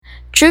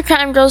True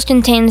Crime Girls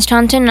contains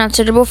content not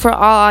suitable for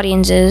all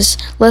audiences.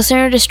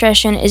 Listener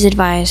discretion is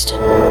advised.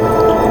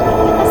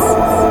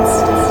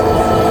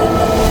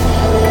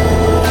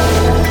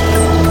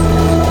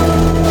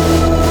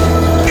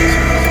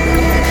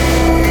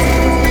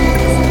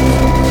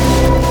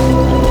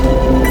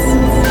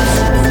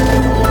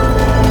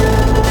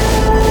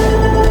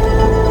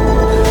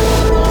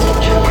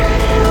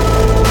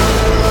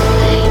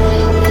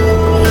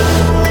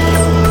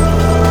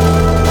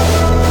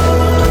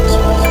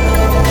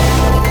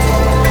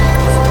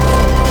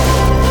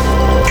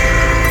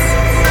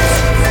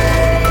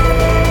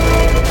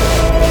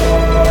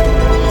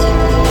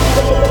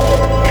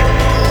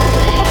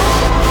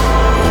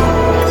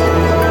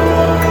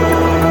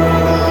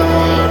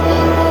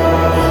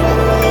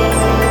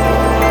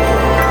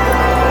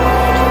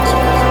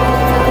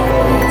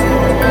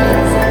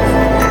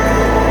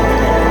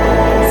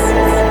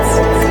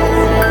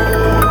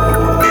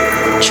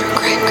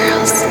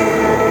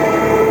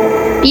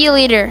 Be a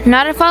leader,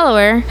 not a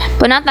follower,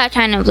 but not that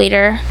kind of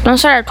leader. Don't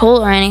start a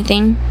cult or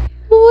anything.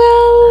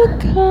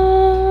 Welcome.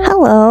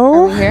 Hello.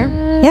 Are we here?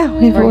 Yeah,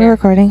 we're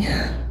recording.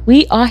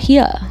 We are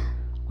here.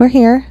 We're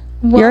here.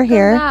 You're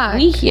here.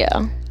 We here.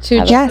 To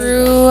Yes.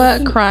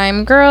 True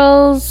Crime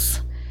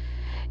Girls.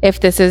 If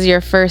this is your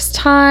first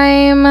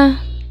time,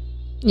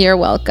 you're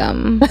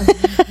welcome.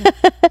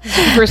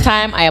 First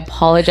time, I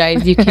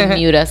apologize. You can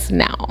mute us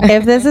now.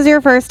 If this is your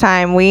first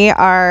time, we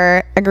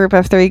are a group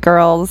of 3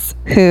 girls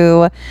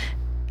who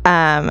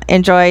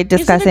enjoy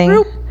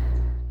discussing.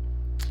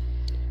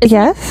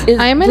 Yes.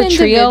 I'm an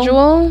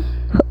individual.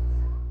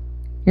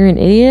 You're an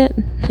idiot.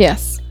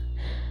 Yes.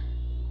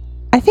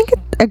 I think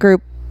a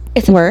group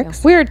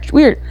works. We're a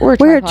We're a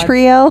tripod.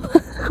 trio.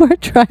 We're a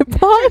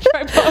tripod.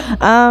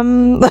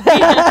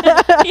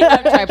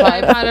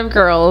 Tripod of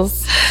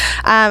girls.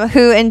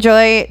 Who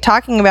enjoy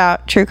talking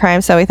about true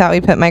crime. So we thought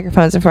we'd put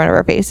microphones in front of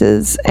our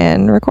faces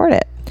and record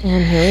it.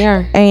 And here we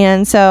are.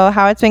 And so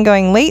how it's been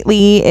going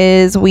lately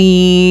is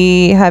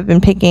we have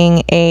been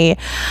picking a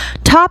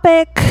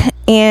topic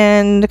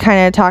and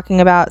kind of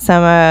talking about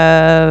some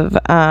of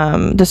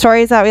the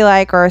stories that we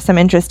like or some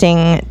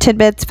interesting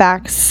tidbits,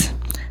 facts,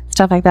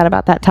 stuff like that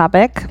about that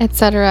topic.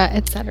 Etc.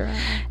 Etc.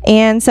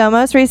 And so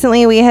most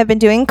recently we have been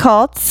doing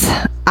cults.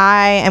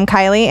 I am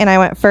Kylie and I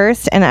went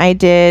first and I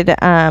did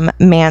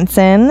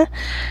Manson.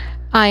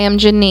 I am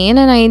Janine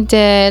and I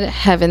did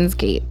Heaven's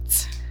Gate.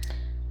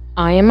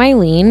 I am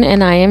Eileen,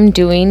 and I am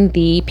doing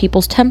the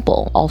People's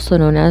Temple, also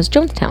known as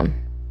Jonestown.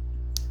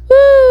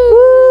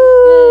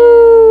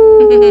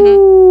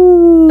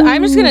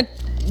 I'm just gonna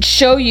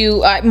show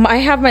you. I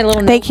have my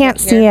little. They can't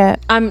see it.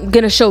 I'm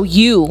gonna show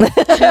you. Too.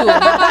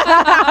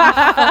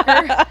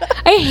 I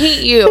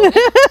hate you.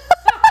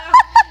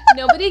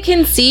 Nobody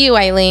can see you,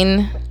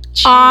 Eileen.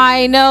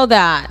 I know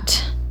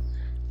that.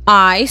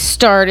 I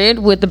started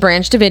with the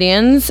Branch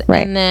Davidians,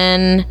 Right. and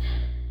then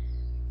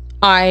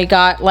I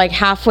got like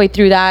halfway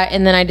through that,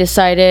 and then I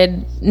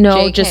decided, no,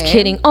 JK. just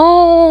kidding.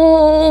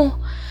 Oh,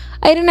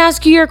 I didn't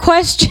ask you your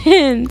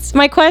questions.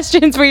 My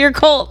questions were your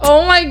cult.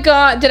 Oh my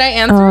god, did I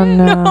answer Oh it?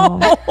 no.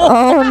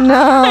 Oh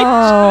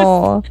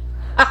no.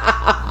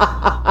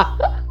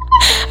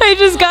 I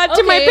just got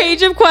to my Okay.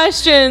 page of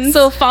questions.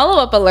 So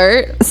follow-up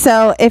alert.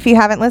 So if you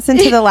haven't listened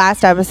to the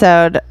last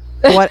episode,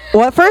 what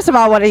first of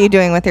all, what are you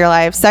doing with your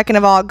life? Second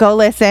of all, go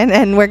listen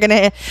and we're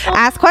gonna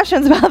ask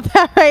questions about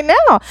that right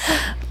now.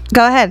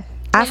 Go ahead.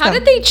 Ask How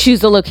them. did they choose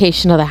the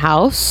location of the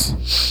house?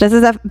 This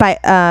is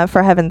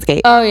for Heaven's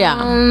Gate. Oh yeah.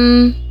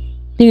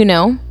 Do you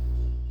know?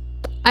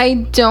 I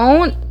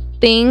don't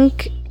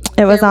think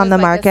It was there on the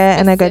like, market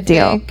and a good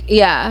deal. specific-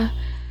 Yeah.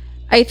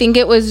 I think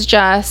it was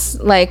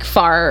just like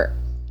far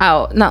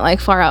out, not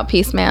like far out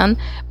Peace Man,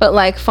 but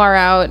like far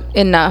out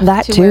enough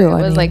That to too, where it I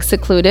was mean. like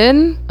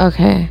secluded.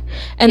 Okay.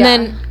 And Yeah.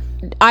 then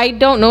I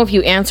don't know if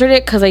you answered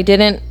it because I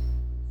didn't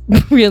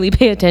really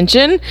pay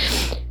attention.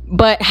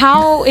 But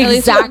how At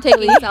least we're exactly?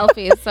 taking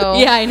selfies. So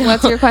Yeah, I know.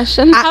 What's your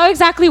question? How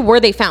exactly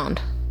were they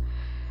found?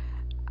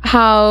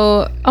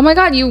 How? Oh my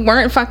god, you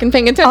weren't fucking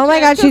paying attention. Oh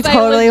my god, she 'cause I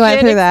totally went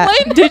legit through that.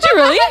 explained Did you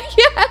really?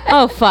 Yeah.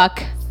 Oh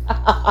fuck.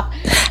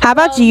 How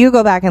about you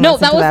go back and No,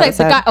 listen that to was that like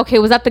the episode? guy. Okay,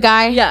 was that the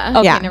guy? Yeah.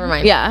 Okay, Yeah. never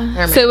mind. Yeah. Never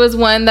mind. So it was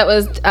one that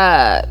was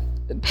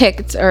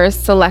picked or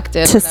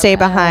selected to stay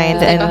behind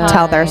Stay and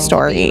tell their behind,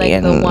 story. like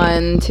and the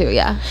one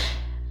to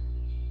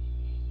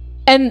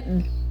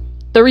And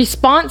the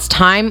response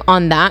time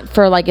on that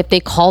for like if they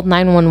called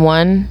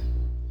 911,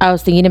 I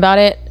was thinking about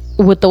it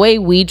with the way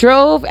we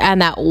drove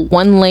and that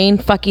one lane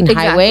fucking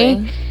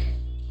highway.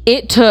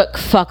 It took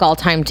fuck all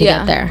time to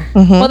get there.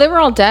 Well, they were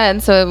all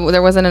dead, so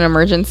there wasn't an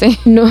emergency.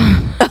 No.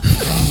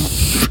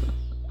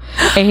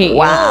 I hate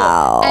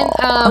Wow.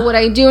 And what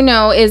I do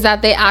know is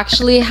that they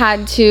actually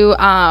had to.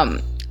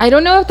 I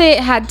don't know if they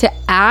had to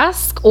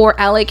ask or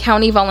LA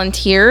County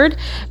volunteered,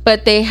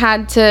 but they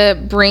had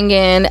to bring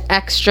in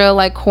extra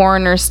like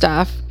coroner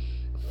stuff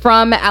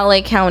from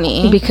LA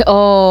County to take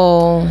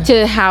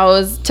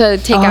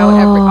out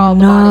all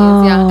the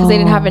bodies. Yeah, because they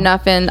didn't have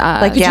enough in.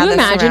 Like, Could yeah, you the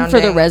imagine for the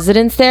surrounding.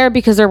 residents there,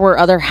 because there were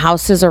other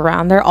houses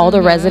around there, all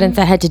the residents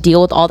that had to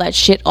deal with all that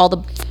shit, all the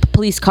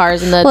police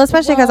cars and the. Well,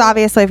 especially because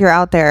obviously if you're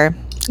out there,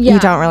 Yeah. you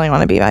don't really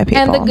want to be by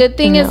people. And the good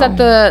thing is that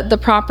the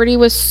property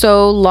was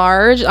so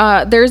large.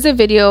 There's a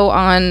video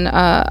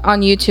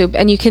on YouTube,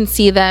 and you can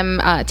see them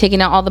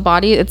taking out all the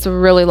bodies. It's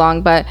really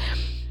long, but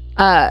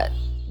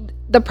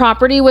the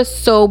property was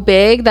so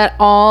big that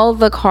all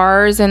the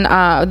cars and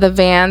the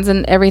vans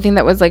and everything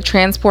that was like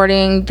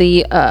transporting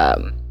the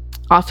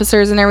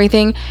officers and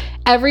everything,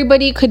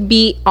 everybody could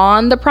be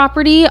on the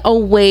property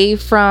away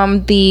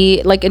from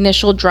the like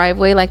initial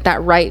driveway, like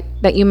that right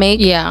that you make.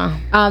 Yeah.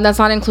 That's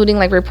not including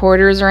like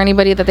reporters or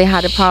anybody that they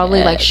had to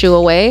probably like shoo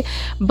away.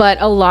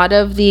 But a lot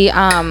of the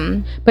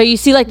But you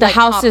see, like the Like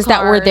houses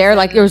cop that were there, cars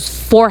like there was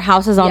 4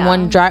 houses on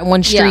Yeah.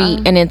 one street, Yeah.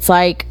 and it's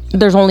like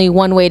there's only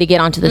one way to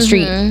get onto the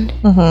street.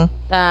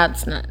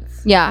 That's nuts.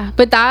 yeah,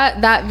 but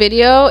that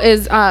video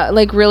is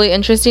like really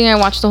interesting. I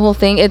watched the whole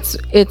thing.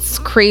 It's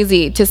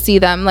crazy to see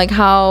them, like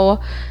how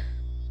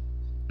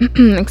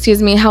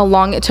excuse me, how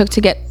long it took to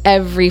get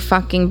every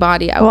fucking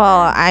body out.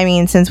 well, I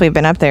mean, since we've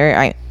been up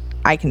there,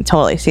 I can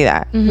totally see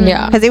that.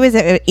 Yeah. Because it was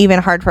even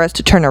hard for us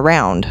to turn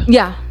around.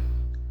 Yeah.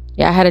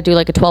 Yeah, I had to do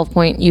like a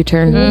 12-point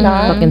U-turn.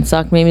 Fucking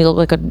sucked. Made me look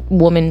like a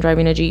woman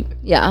driving a Jeep.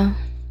 Yeah.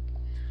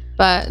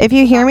 But If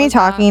you hear me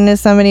talking to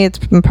somebody, it's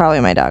probably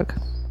my dog.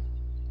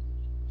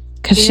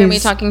 Because if you hear me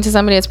talking to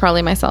somebody, it's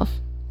probably myself.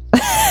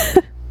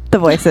 the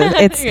voices.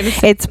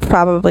 It's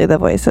probably the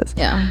voices.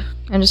 Yeah.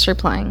 I'm just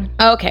replying.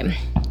 Okay.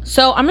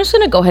 So I'm just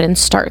going to go ahead and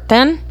start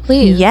then.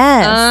 Please.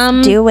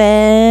 Yes, do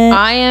it.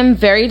 I am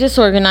very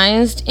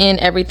disorganized in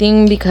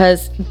everything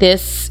because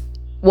this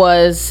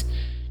was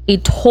a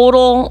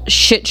total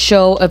shit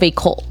show of a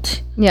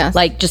cult. Yes.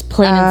 Like just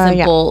plain and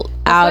simple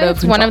out of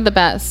it's one of the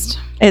best.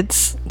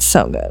 It's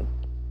so good.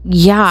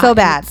 yeah. So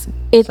bad.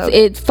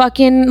 It's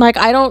fucking like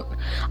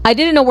I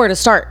didn't know where to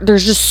start.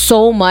 There's just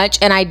so much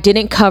and I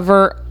didn't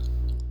cover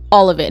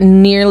all of it,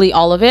 nearly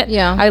all of it.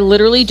 Yeah. I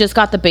literally just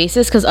got the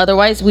basis because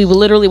otherwise we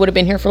literally would have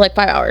been here for like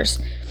 5 hours.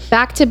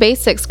 Back to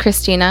basics,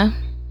 Christina.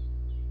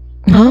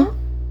 Huh?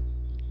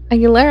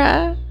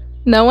 Aguilera.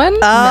 No one?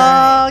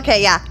 Oh,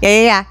 okay.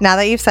 Yeah. Now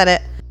that you've said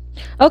it.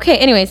 Okay,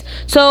 anyways,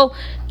 so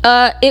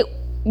it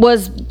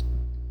was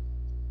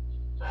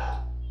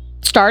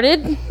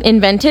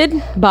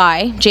invented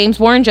by James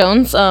Warren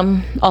Jones,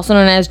 also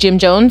known as Jim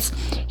Jones.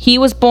 He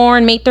was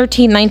born May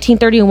 13,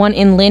 1931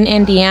 in Lynn,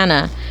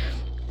 Indiana.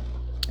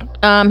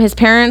 His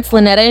parents,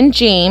 Lynetta and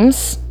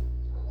James,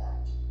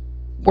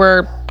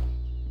 were,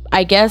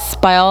 I guess,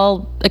 by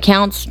all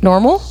accounts,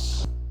 normal.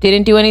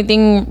 Didn't do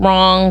anything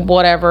wrong,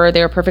 whatever.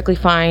 They were perfectly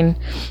fine.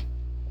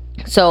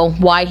 So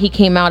why he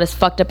came out as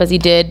fucked up as he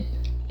did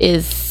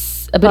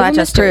is a bit Well, of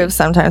that a just mystery. proves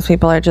sometimes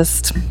people are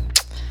just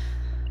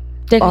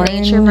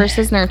Nature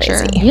versus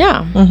nurture.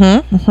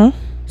 Yeah.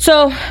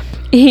 So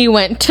he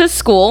went to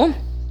school,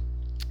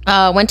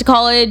 went to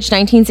college,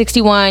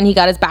 1961. He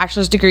got his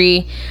bachelor's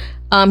degree.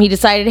 He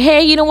decided,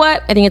 hey, you know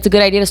what? I think it's a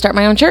good idea to start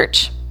my own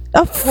church.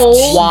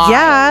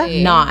 yeah.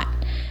 Not.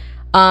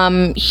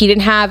 He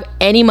didn't have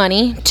any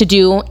money to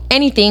do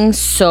anything,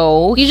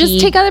 so You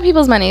just take other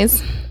people's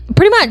monies.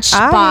 pretty much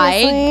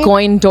by Obviously.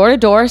 going door to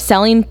door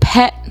selling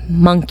pet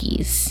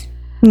monkeys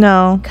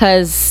No.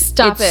 because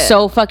it's it.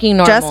 so fucking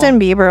normal. Justin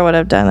Bieber would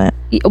have done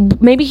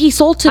it. Maybe he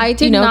sold to I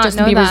did not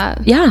Justin know Bieber's.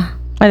 that. Yeah,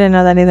 I didn't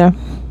know that either.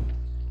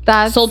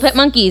 That's sold pet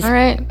monkeys. All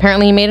right.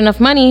 Apparently, he made enough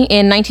money.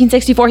 In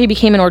 1964, he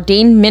became an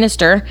ordained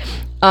minister,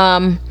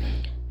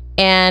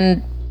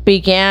 and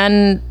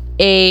began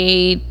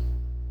a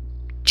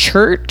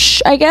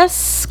church, I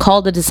guess,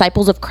 called the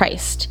Disciples of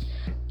Christ.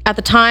 At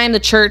the time, the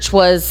church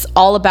was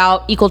all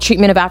about equal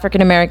treatment of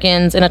African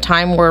Americans in a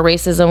time where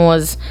racism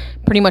was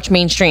pretty much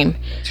mainstream.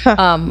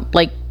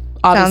 Like,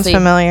 obviously,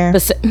 familiar.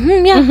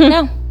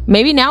 Yeah.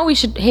 Maybe now we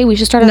should. Hey, we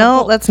should start.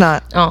 No, let's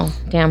not. Oh,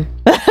 damn.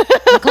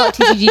 I'll call it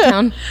TGG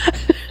Town.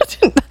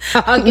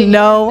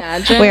 No,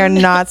 we are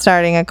not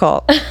starting a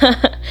cult.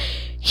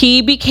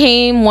 He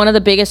became one of the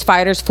biggest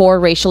fighters for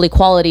racial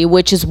equality,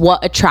 which is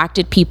what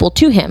attracted people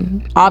to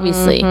him.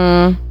 Obviously,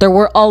 there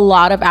were a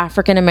lot of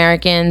African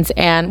Americans,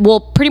 and well,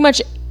 pretty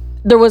much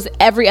there was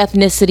every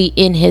ethnicity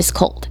in his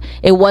cult.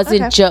 It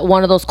wasn't just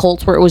one of those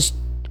cults where it was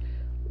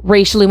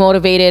racially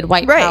motivated,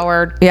 white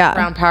power,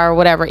 brown power,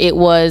 whatever. It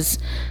was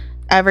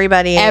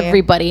Everybody.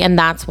 everybody, and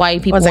that's why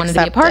people wanted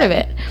to be a part of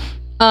it.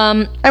 I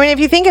mean, if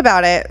you think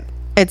about it,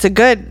 it's a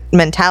good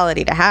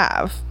mentality to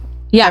have.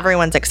 Yeah.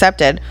 Everyone's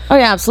accepted. Oh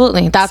yeah,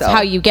 absolutely. That's So.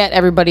 how you get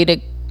everybody to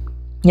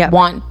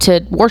want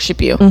to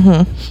worship you.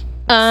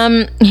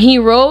 He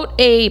wrote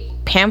a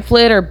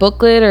pamphlet or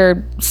booklet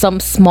or some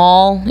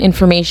small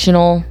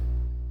informational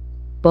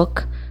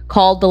book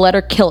called The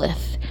Letter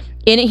Killeth.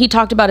 In it, he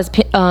talked about his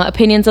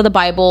opinions of the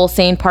Bible,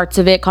 saying parts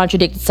of it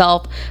contradict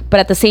itself, but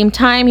at the same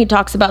time, he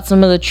talks about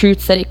some of the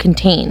truths that it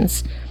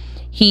contains.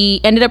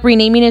 He ended up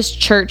renaming his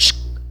church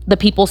the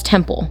People's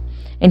Temple,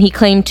 and he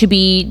claimed to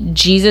be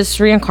Jesus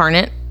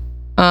reincarnate.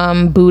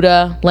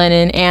 Buddha,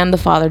 Lenin, and the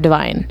Father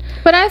Divine.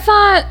 But I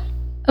thought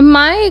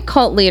my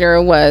cult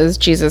leader was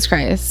Jesus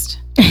Christ.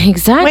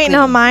 Exactly. Wait,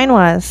 no, mine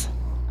was.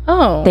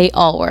 Oh. They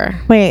all were.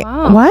 Wait,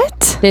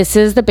 what? This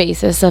is the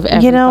basis of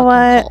every You know fucking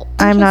what? cult.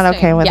 I'm not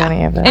okay with Yeah.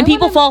 any of that. And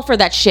people fall for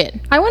that shit.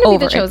 I want to be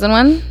over the it. chosen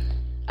one.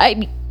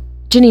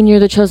 Janine, you're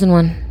the chosen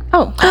one.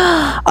 Oh.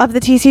 Of the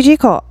TCG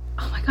cult.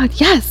 Oh my God.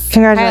 Yes.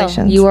 Congratulations.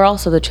 Kyle, you are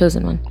also the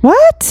chosen one.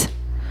 What?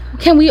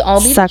 Can we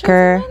all be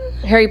Sucker. the chosen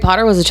one? Harry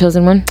Potter was the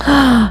chosen one.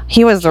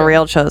 He was the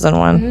real chosen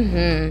one.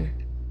 Mm-hmm.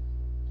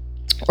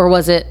 Or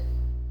was it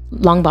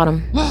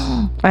Longbottom?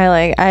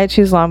 I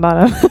choose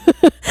Longbottom.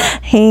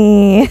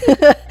 Hey.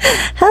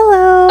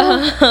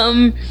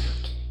 Hello.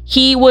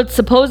 He would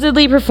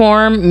supposedly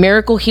perform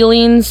miracle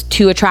healings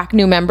to attract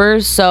new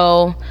members.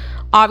 So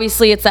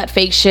obviously it's that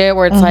fake shit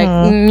where it's like,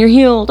 you're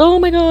healed. Oh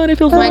my God, I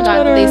feel so Oh my much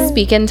God. better. They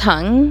speak in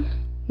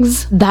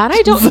tongues. That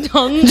I don't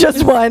tongue.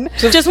 Just one.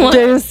 Just one.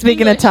 They're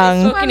speaking a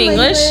tongue. Spoken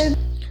English.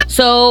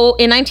 So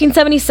in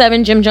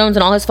 1977, Jim Jones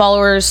and all his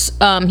followers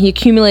he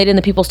accumulated in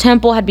the People's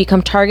Temple had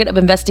become target of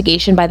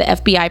investigation by the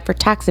FBI for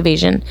tax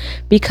evasion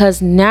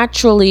because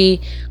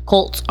naturally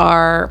cults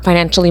are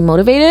financially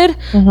motivated.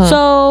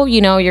 So,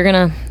 you're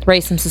going to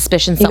raise some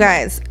suspicion You somewhere.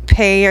 guys,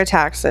 pay your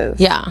taxes.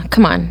 Yeah,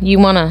 come on. You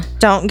want to...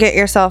 Don't get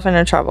yourself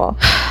into trouble.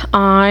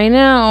 I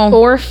know.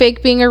 Or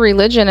fake being a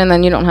religion and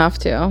then you don't have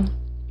to.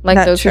 Like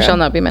That's those true. who shall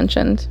not be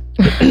mentioned.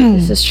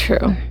 This is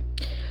true.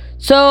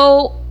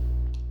 So,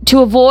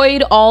 to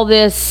avoid all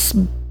this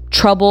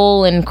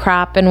trouble and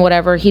crap and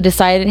whatever, he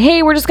decided,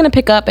 hey, we're just going to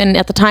pick up. And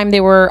at the time,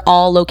 they were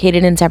all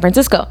located in San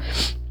Francisco.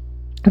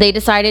 They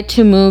decided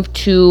to move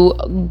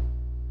to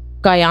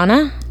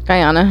Guyana.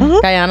 Guyana.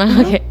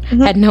 Guyana. Okay. I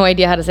had no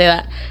idea how to say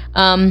that.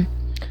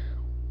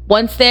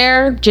 Once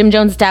there, Jim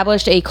Jones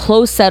established a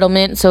closed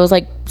settlement. So it was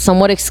like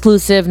somewhat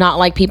exclusive, not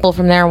like people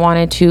from there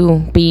wanted to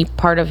be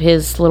part of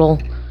his little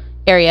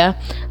area,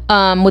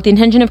 with the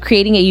intention of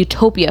creating a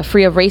utopia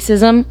free of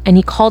racism. And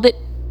he called it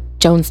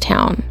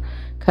Jonestown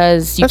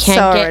because you That's can't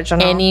so get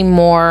original. any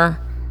more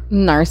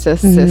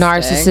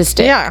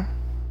narcissistic Yeah.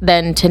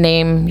 than to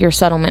name your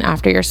settlement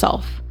after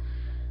yourself.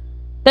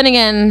 Then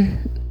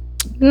again,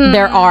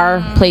 there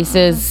are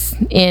places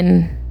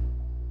in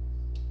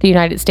the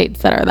United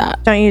States that are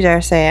that. Don't you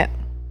dare say it.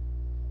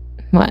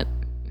 What?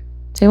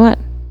 Say what?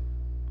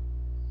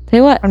 Say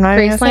what? I'm not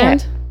even gonna say Graceland.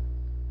 it.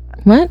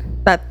 What?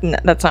 That's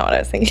not what I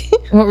was thinking.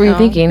 What were you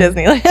thinking?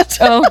 Disneyland.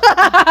 Oh.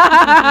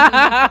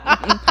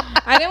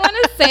 I didn't want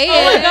to say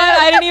Oh my it. God,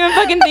 I didn't even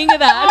fucking think of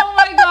that. Oh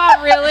my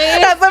God, really?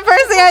 That's the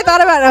first thing I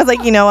thought about. And I was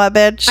like, you know what,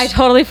 bitch? I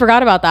totally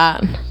forgot about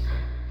that.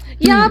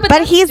 Yeah, but but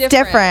that's he's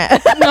different.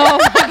 No.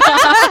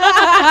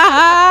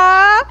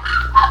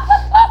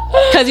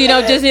 Because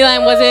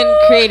Disneyland wasn't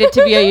created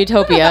to be a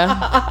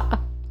utopia.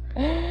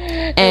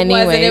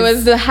 Anyways, It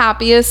was the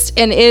happiest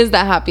and is the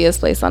happiest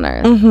place on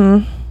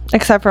earth.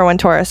 Except for when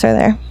tourists are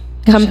there.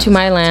 come to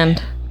my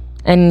land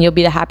and you'll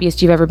be the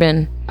happiest you've ever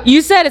been.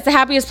 You said it's the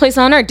happiest place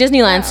on earth,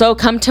 Disneyland. So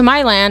come to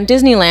my land,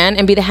 Disneyland,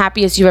 and be the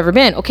happiest you've ever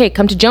been. Okay,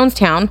 come to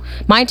Jonestown,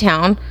 my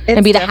town, and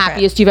It's be the different.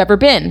 happiest you've ever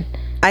been.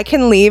 I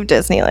can leave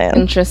Disneyland.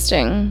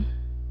 Interesting.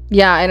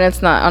 Yeah, and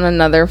it's not on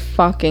another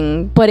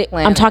fucking. But I'm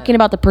planet. talking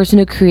about the person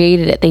who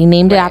created it. They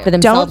named it after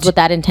themselves Don't with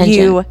that intention.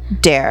 you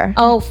dare.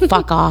 Oh,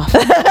 fuck off.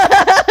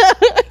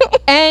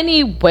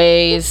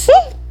 Anyways,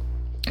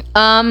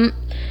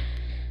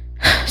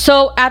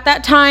 so at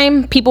that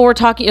time, people were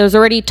talking. It was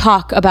already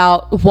talk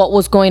about what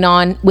was going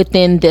on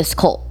within this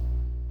cult,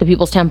 the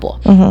People's Temple.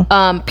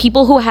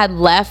 People who had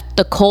left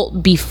the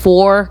cult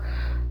before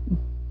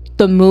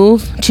the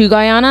move to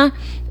Guyana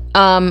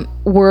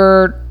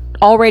were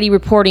already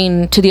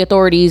reporting to the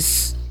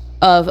authorities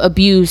of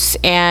abuse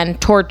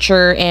and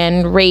torture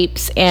and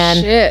rapes and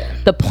Shit.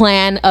 the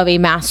plan of a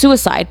mass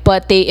suicide,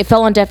 but it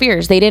fell on deaf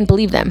ears. They didn't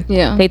believe them.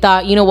 Yeah. They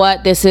thought, you know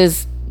what,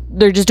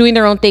 they're just doing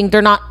their own thing.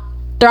 They're out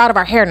of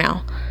our hair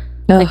now.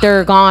 Like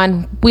they're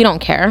gone. We don't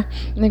care.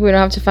 I think we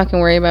don't have to fucking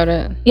worry about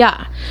it.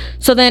 Yeah.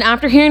 So then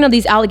after hearing of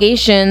these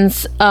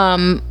allegations,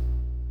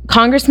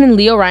 Congressman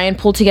Leo Ryan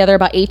pulled together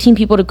about 18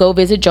 people to go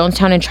visit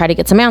Jonestown and try to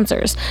get some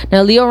answers.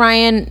 Now, Leo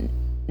Ryan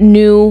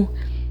knew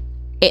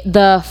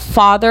the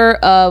father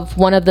of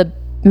one of the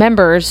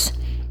members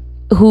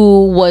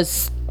who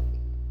was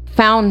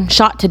found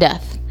shot to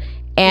death.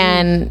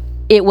 And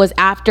it was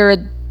after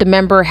the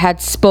member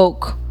had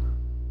spoke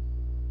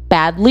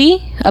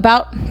badly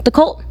about the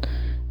cult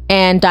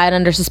and died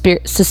under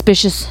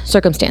suspicious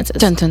circumstances.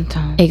 Dun, dun,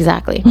 dun.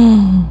 Exactly.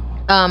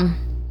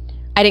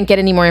 I didn't get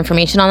any more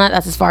information on that.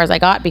 That's as far as I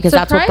got because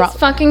that's what brought.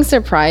 Fucking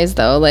surprise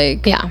though.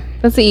 Like, Yeah,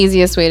 that's the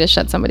easiest way to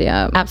shut somebody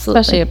up. Absolutely.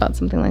 Especially about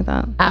something like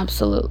that.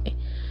 absolutely.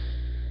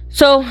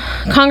 So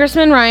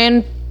Congressman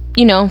Ryan,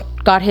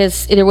 got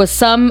his. There was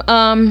some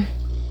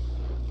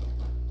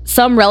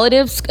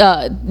relatives,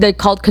 they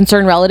called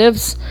concerned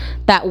relatives,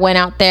 that went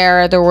out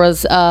there. There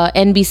was a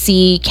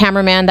NBC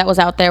cameraman that was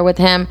out there with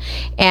him,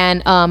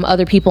 and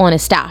other people on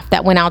his staff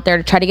that went out there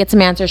to try to get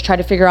some answers, try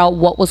to figure out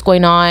what was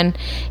going on,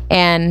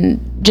 and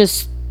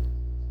just,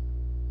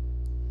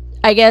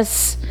 I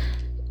guess,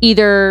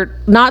 either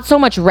not so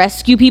much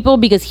rescue people,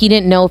 because he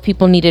didn't know if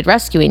people needed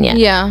rescuing yet.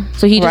 Yeah.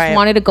 So he just Right.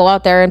 wanted to go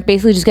out there and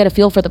basically just get a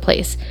feel for the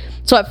place.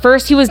 So at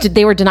first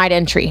they were denied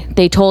entry.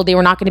 They told they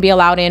were not going to be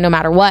allowed in no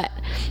matter what.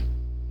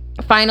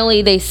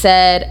 Finally, they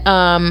said,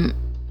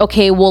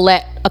 okay, we'll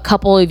let a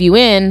couple of you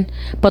in,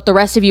 but the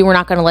rest of you, we're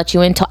not going to let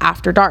you in until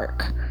after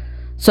dark.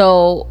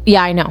 So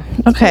yeah, I know.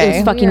 Okay.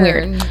 It's fucking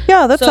weird.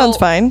 Yeah, that So, sounds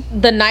fine.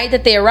 The night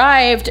that they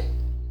arrived,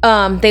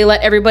 they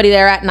let everybody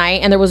there at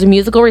night, and there was a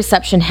musical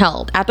reception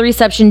held. At the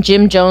reception,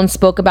 Jim Jones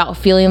spoke about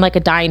feeling like a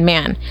dying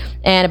man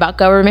and about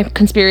government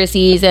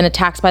conspiracies and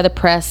attacks by the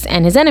press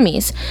and his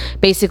enemies,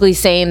 basically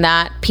saying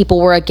that people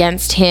were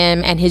against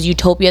him and his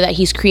utopia that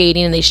he's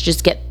creating, and they should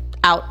just get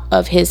out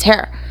of his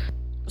hair.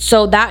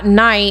 So that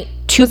night,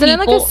 two Wasn't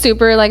people... it like a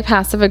super like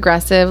passive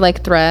aggressive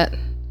like threat,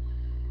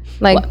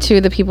 like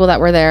to the people that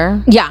were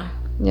there? Yeah.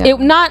 Yeah. It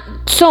not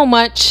so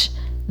much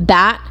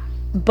that,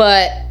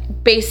 but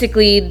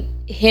basically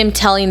him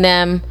telling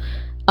them,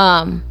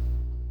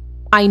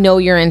 I know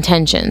your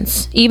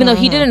intentions. Even though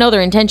he didn't know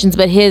their intentions,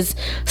 but his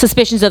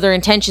suspicions of their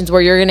intentions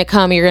were, you're going to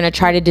come, you're going to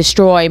try to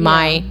destroy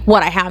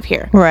what I have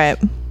here. Right.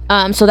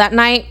 So that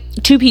night,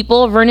 two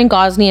people, Vernon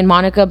Gosney and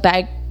Monica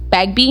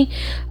Bagby,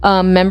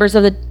 members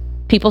of the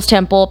People's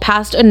Temple,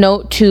 passed a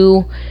note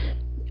to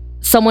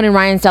someone in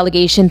Ryan's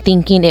delegation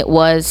thinking it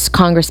was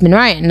Congressman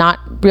Ryan, not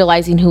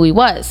realizing who he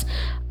was.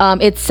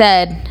 It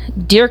said,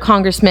 "Dear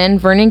Congressman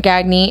Vernon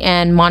Gosney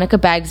and Monica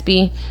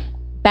Bagby,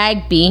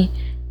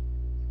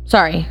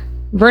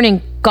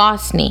 Vernon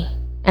Gosney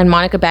and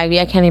Monica Bagby,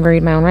 I can't even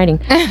read my own writing.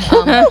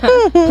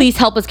 Please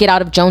help us get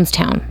out of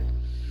Jonestown."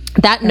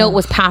 That note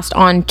was passed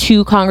on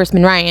to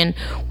Congressman Ryan,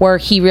 where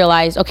he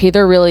realized, okay,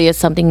 there really is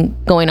something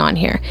going on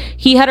here.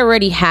 He had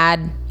already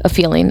had a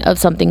feeling of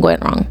something going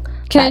wrong.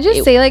 Can I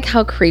just say like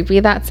how creepy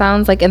that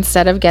sounds? Like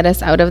instead of get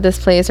us out of this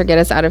place or get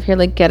us out of here,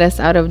 like get us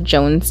out of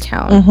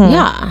Jonestown.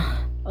 Yeah.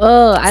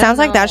 Oh, Sounds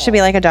like that should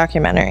be like a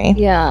documentary.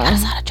 Yeah.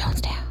 Us out of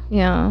Jonestown.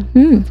 Yeah.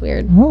 It's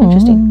weird.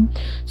 Interesting.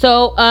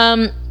 So,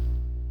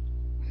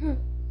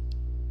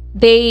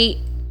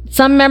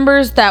 some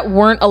members that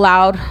weren't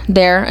allowed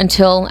there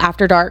until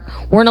after dark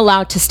weren't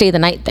allowed to stay the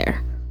night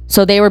there.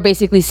 So they were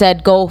basically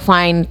said, go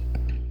find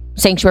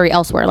sanctuary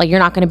elsewhere. Like, you're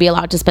not going to be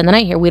allowed to spend the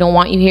night here. We don't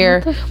want you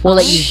here. We'll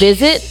let you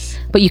visit,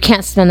 but you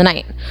can't spend the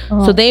night.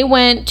 So they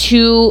went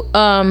to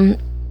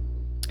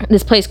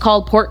this place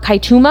called Port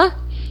Kaituma,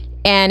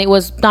 and it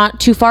was not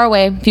too far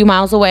away, a few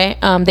miles away.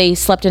 They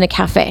slept in a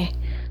cafe.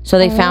 So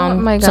they my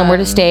found somewhere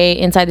to God. stay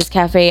inside this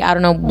cafe. I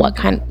don't know what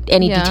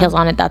any details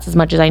on it. That's as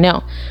much as I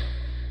know.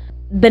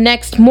 The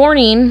next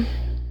morning,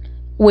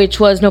 which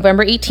was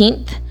November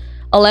 18th,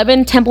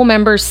 11 temple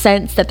members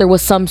sensed that there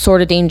was some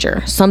sort of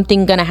danger,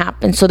 something gonna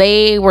happen. So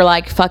they were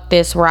like, fuck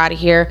this, we're out of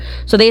here.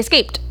 So they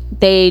escaped.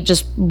 They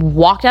just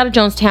walked out of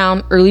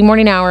Jonestown, early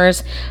morning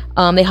hours.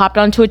 They hopped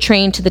onto a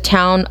train to the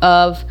town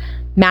of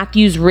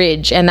Matthews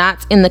Ridge, and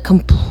that's in the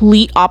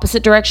complete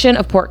opposite direction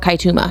of Port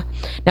Kaituma.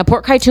 Now,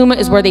 Port Kaituma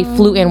is where they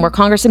flew in, where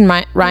Congressman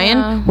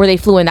Ryan, where they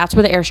flew in. That's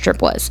where the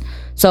airstrip was.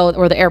 So,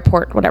 or the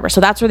airport, whatever. So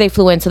that's where they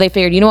flew in. So they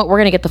figured, you know what, we're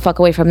going to get the fuck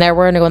away from there.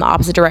 We're going to go in the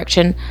opposite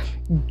direction,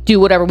 do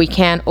whatever we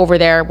can over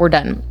there. We're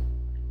done.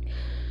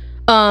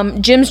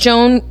 Jim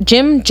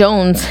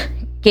Jones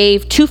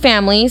gave two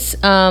families,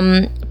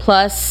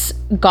 plus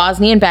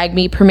Gosney and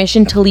Bagby,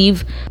 permission to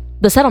leave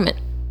the settlement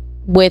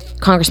with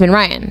Congressman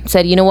Ryan.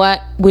 Said, you know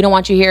what, we don't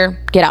want you here,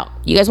 get out.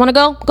 You guys want to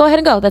go ahead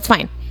and go, that's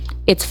fine.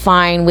 It's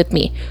fine with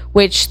me.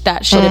 Which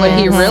that should have What been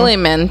he really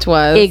meant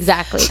was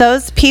exactly.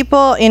 Those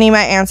people, and you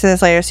might answer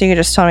this later, so you can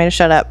just tell me to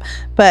shut up.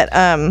 But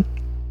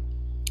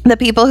the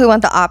people who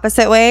went the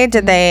opposite way,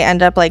 did they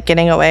end up like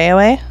getting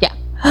away?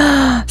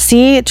 Yeah.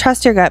 See,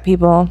 trust your gut,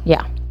 people.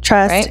 Yeah.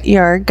 Trust Right?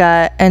 your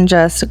gut and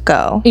just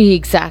go.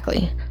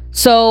 Exactly.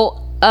 So,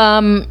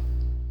 the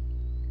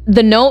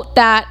note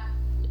that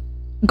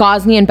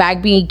Gosney and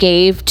Bagby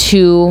gave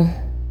to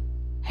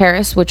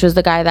Harris, which was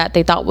the guy that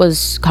they thought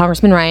was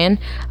Congressman Ryan,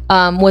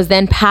 was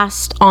then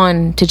passed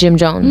on to Jim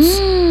Jones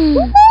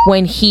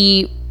when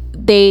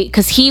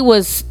because he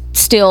was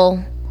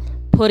still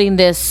putting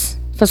this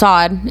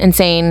facade and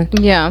saying,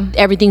 Yeah.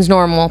 everything's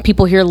normal,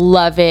 people here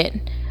love it,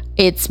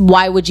 it's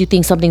why would you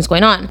think something's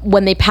going on?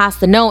 When they passed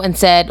the note and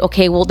said,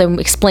 okay, well then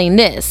explain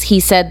this, he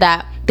said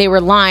that they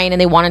were lying and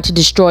they wanted to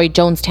destroy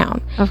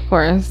Jonestown. Of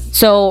course.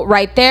 So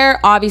right there,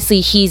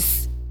 obviously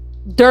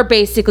they're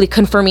basically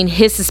confirming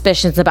his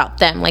suspicions about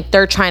them. Like,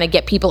 they're trying to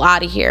get people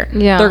out of here.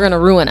 Yeah. They're going to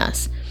ruin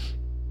us.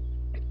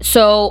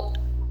 So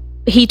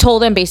he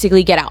told them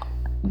basically, get out,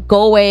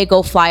 go away,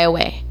 go fly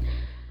away.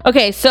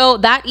 Okay, so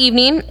that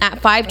evening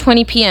at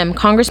 5:20 p.m.,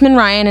 Congressman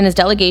Ryan and his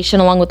delegation,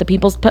 along with the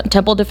People's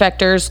Temple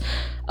defectors,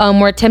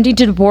 were attempting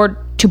to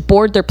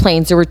board their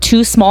planes. There were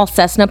two small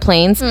Cessna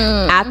planes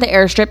at the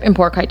airstrip in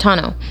Port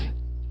Kaituma.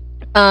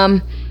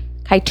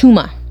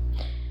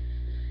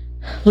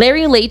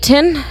 Larry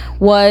Layton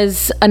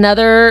was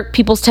another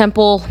People's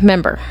Temple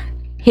member.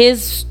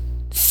 His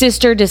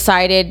sister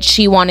decided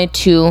she wanted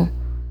to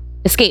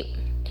escape,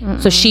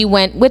 so she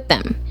went with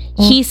them.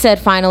 He said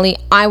finally,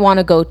 I want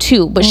to go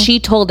too, but she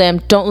told him,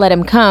 don't let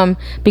him come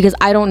because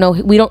I don't know.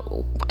 We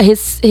don't.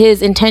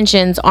 His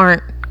intentions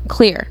aren't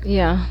clear.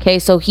 Yeah. Okay,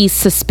 so he's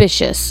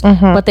suspicious,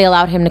 but they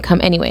allowed him to come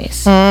anyways.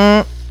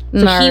 So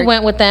he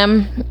went with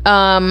them.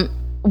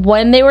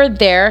 When they were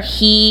there,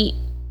 he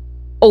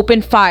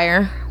opened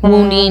fire,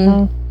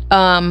 wounding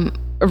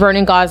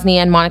Vernon Gosney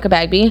and Monica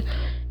Bagby,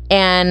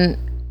 and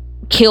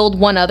killed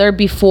one other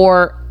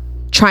before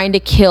trying to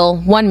kill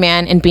one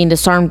man and being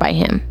disarmed by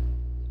him.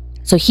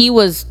 So he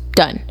was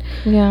done.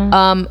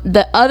 Yeah.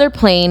 The other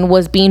plane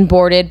was being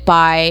boarded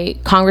by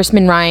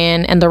Congressman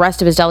Ryan and the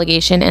rest of his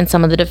delegation and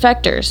some of the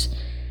defectors.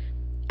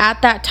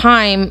 At that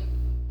time,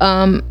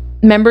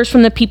 members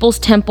from the People's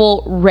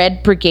Temple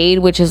Red Brigade,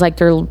 which is like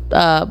their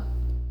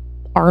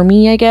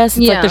army, I guess.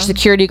 It's like their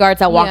security guards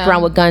that walk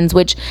around with guns,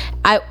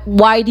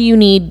 why do you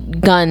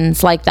need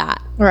guns like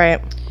that?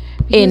 Right.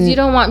 Because you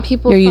don't want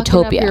people your fucking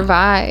utopia. up your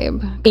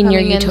vibe. In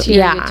your into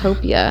your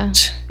utopia.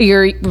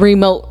 Your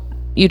remote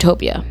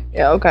utopia.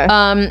 Yeah, okay.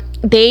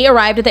 They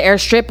arrived at the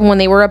airstrip, and when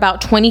they were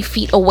about 20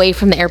 feet away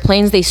from the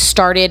airplanes, they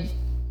started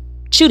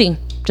shooting.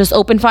 Just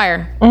open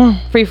fire.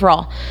 Free for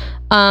all.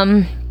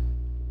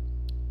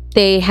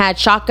 They had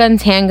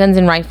shotguns, handguns,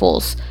 and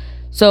rifles.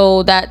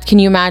 So that, can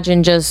you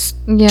imagine just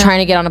trying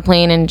to get on a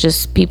plane and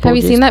just people... Have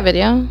you seen that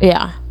video?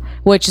 Yeah.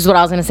 Which is what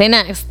I was going to say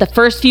next. The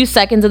first few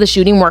seconds of the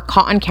shooting were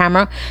caught on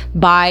camera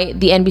by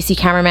the NBC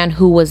cameraman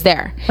who was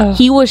there.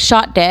 He was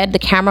shot dead. The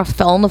camera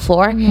fell on the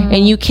floor,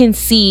 and you can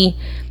see,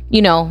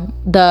 you know,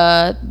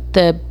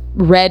 the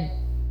red...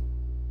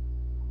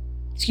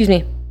 Excuse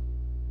me.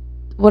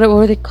 What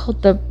were they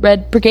called? The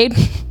Red Brigade?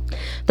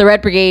 The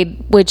Red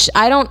Brigade, which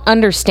I don't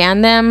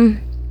understand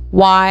them.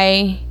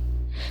 Why?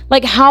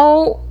 Like,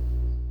 how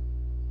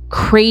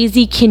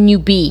crazy can you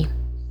be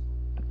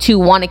to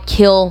want to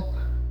kill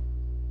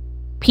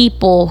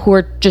people who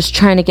are just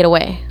trying to get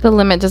away? The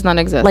limit does not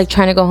exist. Like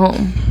trying to go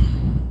home.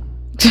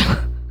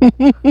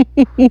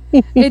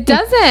 It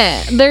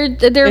doesn't. They're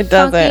It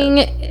fucking...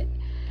 doesn't.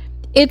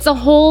 It's a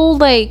whole,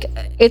 like...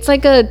 It's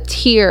like a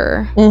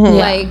tier.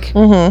 Like...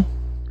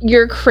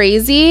 You're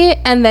crazy,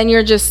 and then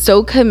you're just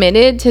so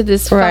committed to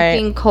this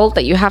fucking cult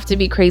that you have to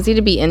be crazy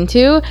to be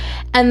into,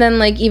 and then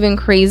like even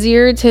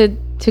crazier to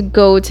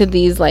go to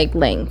these like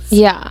lengths.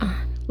 Yeah.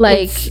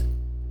 Like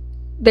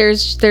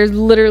there's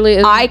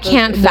literally I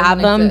can't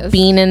fathom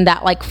being in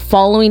that, like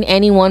following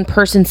any one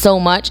person so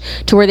much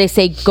to where they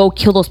say go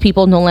kill those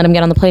people, don't let them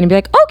get on the plane, and be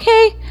like,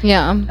 okay.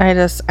 Yeah.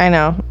 I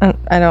know.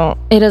 I don't.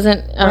 It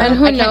doesn't. And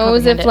who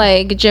knows if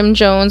like Jim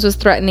Jones was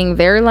threatening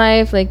their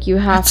life? Like you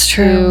have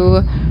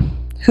to.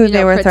 Who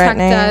they were protect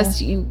threatening.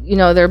 us. You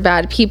know, they're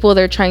bad people.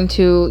 They're trying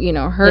to,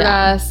 hurt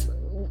us.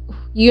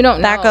 You don't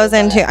know. That goes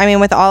into, I mean,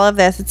 with all of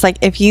this, it's like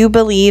if you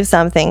believe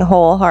something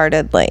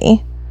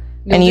wholeheartedly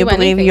and you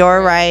believe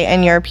you're right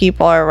and your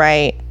people are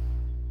right,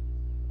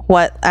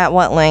 at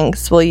what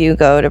lengths will you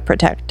go to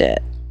protect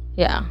it?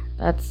 Yeah,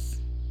 that's...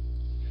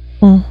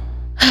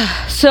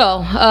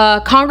 So,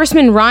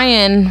 Congressman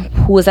Ryan,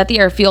 who was at the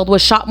airfield,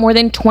 was shot more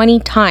than 20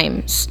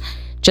 times.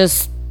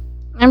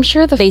 I'm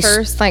sure the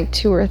first like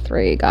 2 or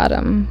 3 got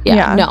him.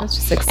 Yeah. No.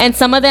 And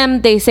some of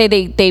them, they say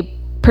they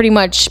pretty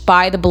much,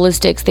 by the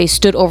ballistics, they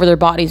stood over their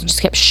bodies and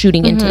just kept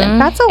shooting into them.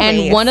 That's a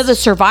waste. And one of the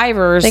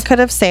survivors, They could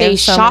have saved they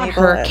so shot many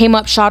her, bullets. came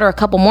up, shot her a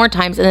couple more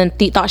times, and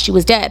then thought she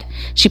was dead.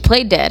 She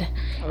played dead.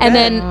 And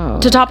then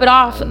to top it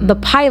off, the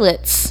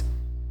pilots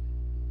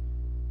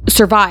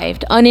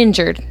survived,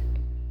 uninjured,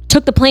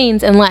 took the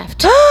planes and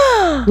left.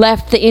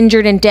 Left the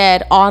injured and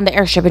dead on the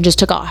airstrip and just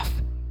took off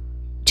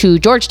to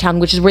Georgetown,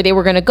 which is where they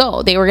were going to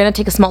go. They were going to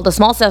take the small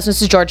Cessnas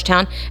to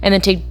Georgetown and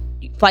then take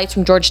flights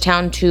from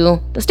Georgetown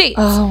to the States.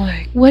 Oh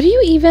my. What do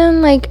you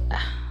even like?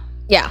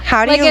 Yeah.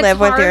 How do Like, you it's live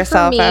with hard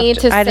yourself for me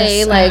after? to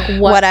say like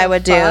what I the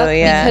would do, fuck,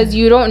 yeah. because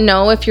you don't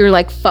know if you're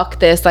like fuck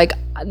this, like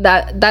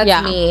that's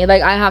Yeah. me.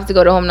 Like I have to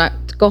go home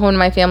to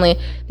my family.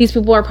 These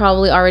people are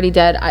probably already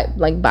dead.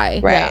 Bye.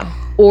 Right. Yeah.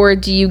 Or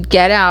do you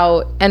get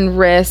out and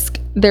risk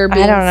there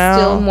being don't know.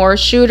 still more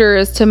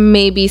shooters to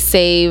maybe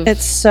save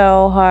It's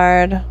so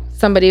hard.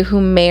 somebody who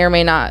may or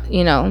may not,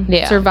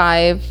 Yeah.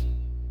 survive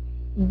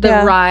the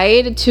Yeah.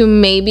 ride to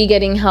maybe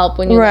getting help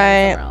when you Right.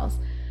 land somewhere else.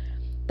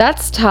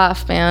 That's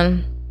tough,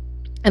 man.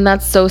 And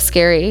that's so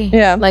scary.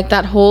 Yeah. Like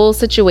that whole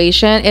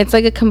situation, it's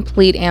like a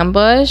complete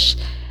ambush.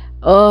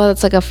 Oh,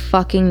 that's like a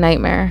fucking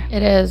nightmare.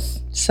 It is.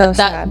 So That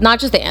sad. not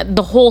just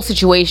the whole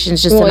situation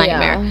is just Well, a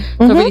nightmare.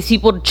 So for these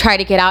people to try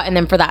to get out and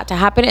then for that to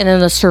happen, and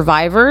then the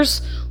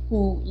survivors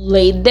who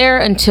laid there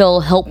until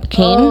help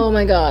came. Oh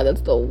my god,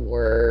 that's the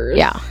worst.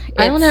 Yeah,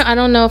 I don't know. I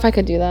don't know if I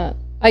could do that.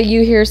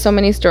 You hear so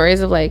many stories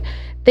of like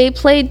they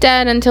played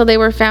dead until they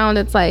were found.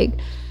 It's like,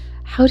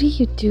 how do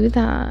you do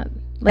that?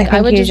 Like I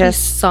think would you just be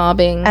just-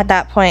 sobbing. At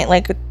that point,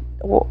 like,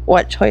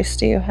 what choice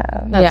do you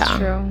have? That's Yeah.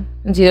 true.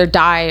 It's either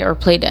die or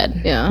play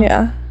dead. Yeah.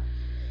 Yeah.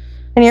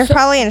 And you're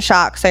probably in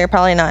shock, so you're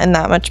probably not in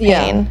that much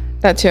pain. Yeah.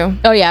 That too.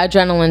 Oh yeah,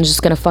 adrenaline's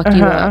just gonna fuck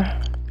you up.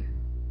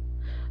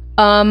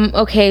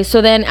 Okay,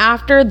 so then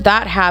after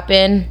that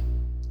happened,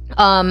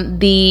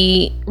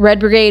 the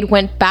Red Brigade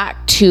went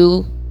back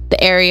to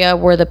the area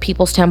where the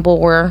People's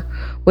Temple were,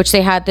 which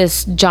they had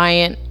this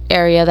giant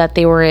area that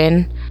they were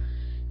in.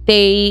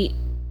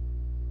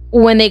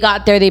 When they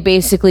got there, they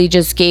basically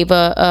just gave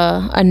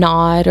a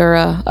nod or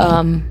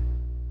a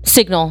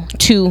signal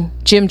to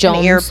Jim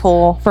Jones ear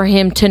pull. for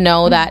him to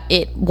know that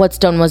what's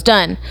done was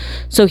done.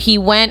 So he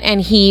went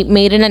and he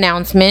made an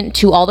announcement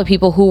to all the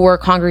people who were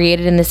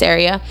congregated in this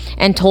area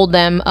and told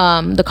them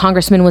the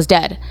congressman was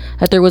dead,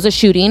 that there was a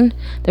shooting,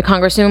 the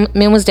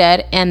congressman was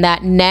dead, and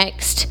that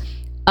next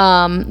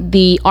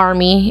the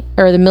army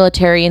or the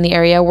military in the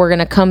area were going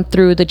to come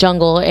through the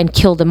jungle and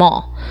kill them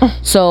all.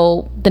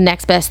 So the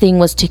next best thing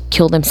was to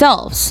kill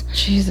themselves.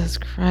 Jesus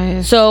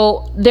Christ.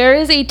 So there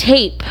is a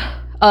tape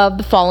of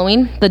the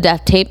following, the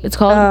death tape it's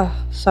called.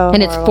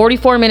 And it's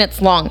 44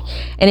 minutes long,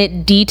 and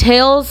it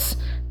details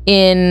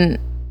in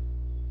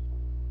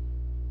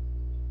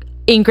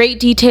great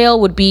detail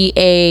would be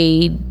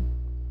a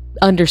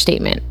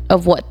understatement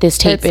of what this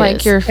tape It's is.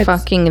 like you're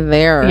fucking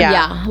there.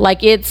 Yeah,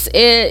 like it's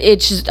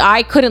just,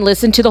 I couldn't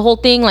listen to the whole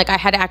thing. Like I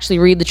had to actually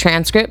read the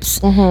transcripts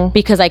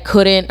because I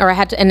couldn't, or I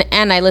had to,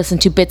 and I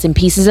listened to bits and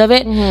pieces of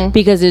it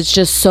because it's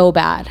just so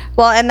bad.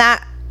 Well, and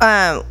that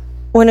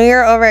when we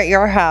were over at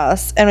your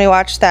house and we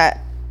watched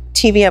that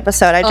TV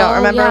episode, I don't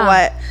remember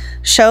what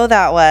show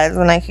that was,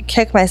 and I could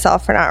kick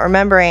myself for not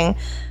remembering.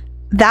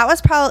 That was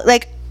probably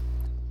like,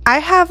 I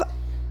have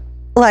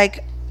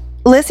like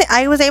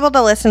I was able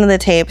to listen to the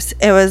tapes.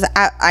 It was,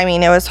 I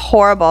mean, it was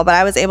horrible, but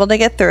I was able to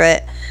get through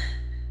it.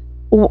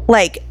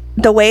 Like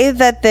the way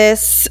that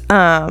this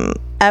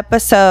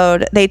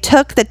episode, they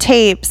took the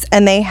tapes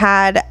and they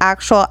had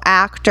actual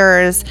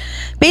actors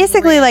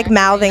basically like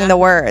mouthing the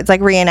words,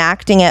 like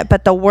reenacting it,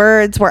 but the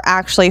words were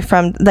actually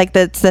from like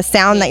the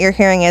sound that you're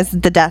hearing is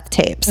the death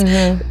tapes,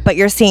 but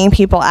you're seeing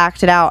people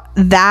act it out.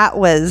 That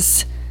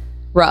was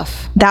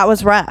rough.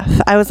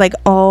 I was like,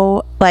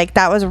 oh, like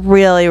that was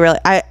really, really,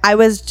 I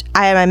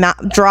had my mouth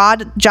jaw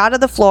to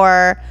the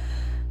floor.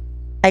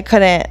 I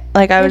couldn't,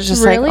 like, I was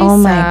just really like,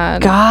 oh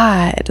sad. my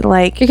God.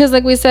 Like, Because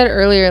like we said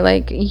earlier,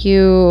 like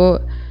you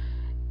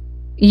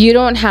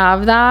don't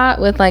have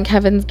that with like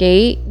Heaven's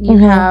Gate. You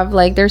have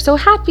like, they're so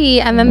happy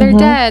and then they're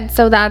dead.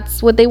 So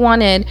that's what they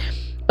wanted.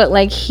 But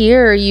like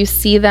here you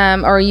see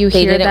them or you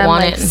hear them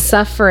like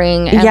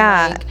suffering. And,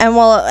 like, and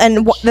well,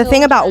 and the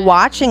thing about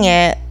watching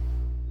it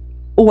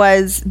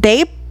was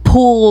they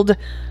pulled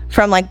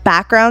from like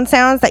background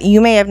sounds that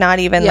you may have not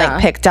even like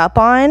picked up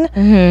on,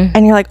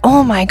 and you're like,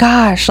 oh my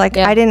gosh, like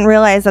I didn't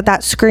realize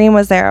that scream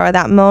was there or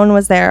that moan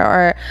was there,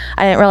 or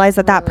I didn't realize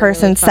that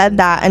person said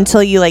that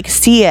until you like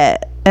see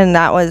it. And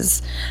that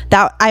was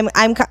that.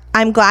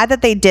 I'm glad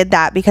that they did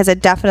that because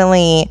it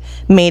definitely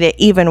made it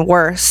even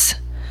worse.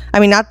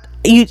 I mean, that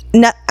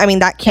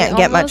can't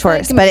get much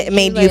worse, but it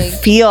made you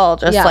feel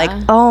just like,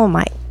 oh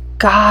my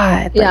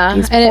God, like,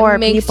 these and poor it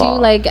makes people.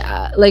 you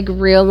like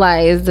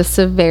realize the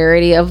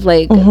severity of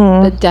like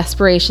the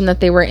desperation that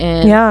they were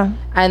in. Yeah,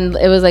 and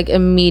it was like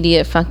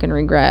immediate fucking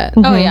regret.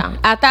 Oh yeah,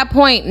 at that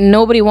point,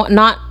 nobody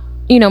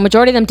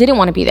majority of them didn't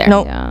want to be there.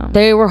 Nope. Yeah.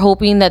 They were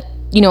hoping that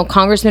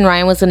Congressman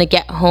Ryan was going to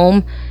get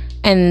home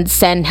and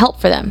send help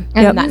for them,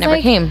 and that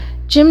never came.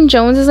 Jim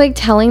Jones is like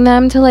telling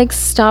them to like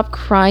stop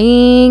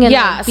crying and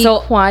like, be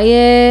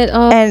quiet.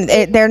 Oh.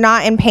 And they're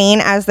not in pain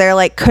as they're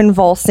like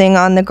convulsing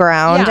on the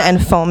ground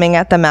and foaming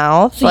at the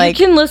mouth. So like,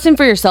 you can listen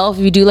for yourself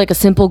if you do like a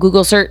simple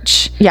Google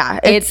search. Yeah,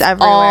 it's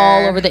everywhere.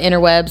 All over the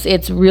interwebs.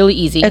 It's really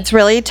easy. It's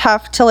really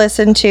tough to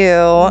listen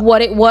to.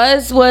 What it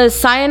was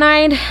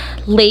cyanide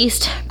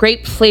laced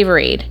grape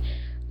flavorade,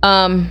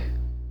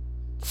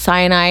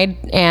 cyanide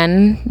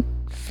and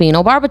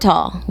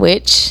phenobarbital,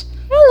 which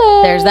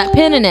there's that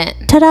pin in it.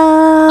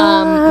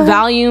 Ta-da!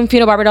 Valium,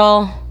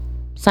 phenobarbital,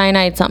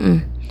 cyanide,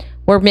 something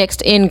were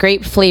mixed in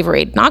grape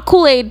flavorade, not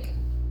Kool-Aid.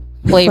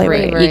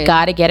 Flavorade. You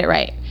gotta get it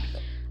right.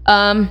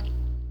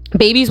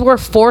 Babies were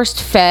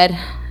forced fed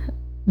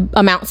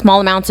small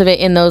amounts of it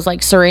in those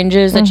like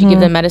syringes that you give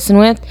them medicine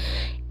with,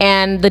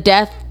 and the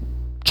death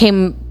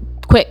came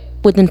quick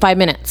within 5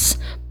 minutes.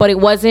 But it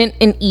wasn't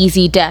an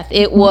easy death.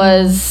 It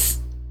was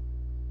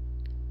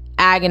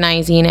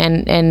agonizing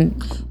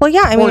and well,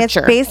 yeah, I mean, it's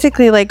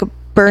basically like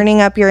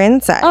burning up your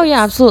insides. Oh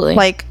yeah, absolutely.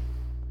 Like,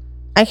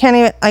 I can't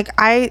even, like,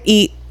 I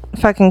eat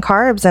fucking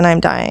carbs and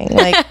I'm dying.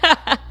 Like,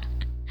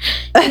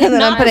 and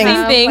then I'm putting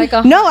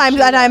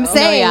I'm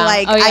saying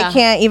I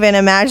can't even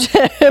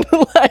imagine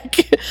like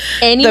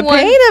the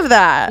pain of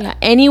that. Yeah,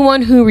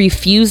 anyone who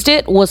refused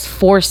it was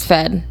force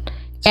fed,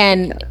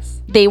 and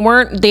they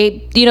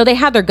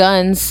had their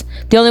guns.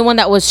 The only one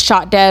that was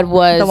shot dead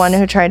was the one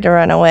who tried to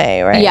run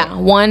away, right? Yeah,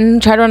 one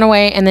tried to run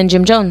away, and then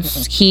Jim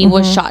Jones, he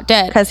was shot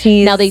dead because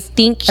now they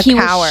think he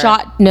was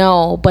shot.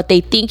 No, but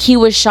they think he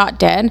was shot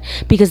dead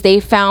because they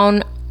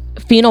found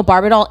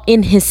phenobarbital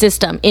in his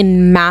system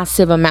in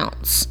massive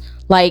amounts,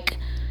 like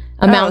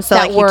amounts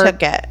that were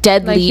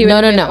deadly. Like he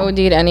would have OD'd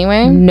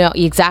anyway. No,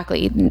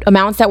 exactly,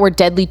 amounts that were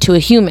deadly to a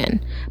human,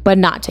 but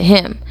not to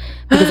him.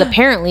 Because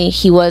apparently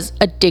he was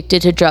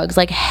addicted to drugs,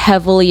 like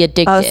heavily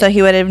addicted. Oh, so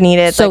he would have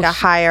needed like a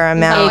higher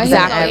amount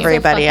than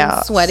everybody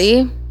else.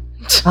 Sweaty.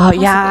 Oh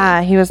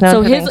yeah, he was known.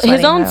 So for being his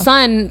sweaty, own though.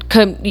 son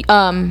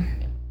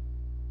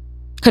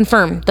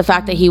confirmed the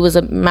fact that he was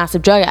a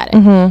massive drug addict.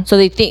 Mm-hmm. So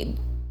they think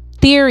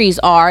theories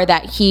are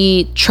that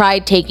he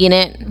tried taking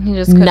it, He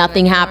just couldn't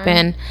nothing ignore it.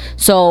 happened.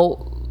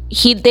 So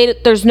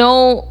there's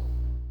no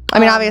I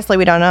mean, obviously,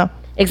 we don't know.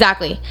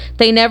 exactly.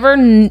 They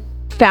never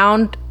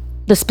found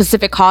the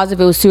specific cause if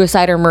it was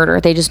suicide or murder.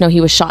 They just know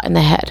he was shot in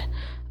the head.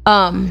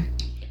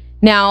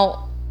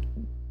 Now,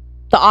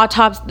 the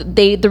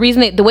autopsy. The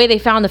reason the way they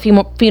found the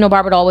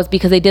phenobarbital was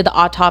because they did the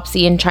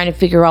autopsy and trying to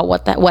figure out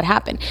what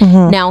happened.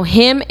 Now,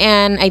 him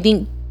and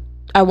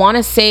I want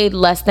to say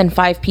less than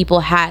 5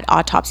 people had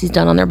autopsies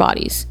done on their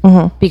bodies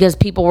because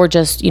people were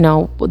just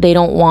they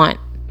don't want.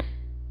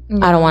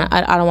 I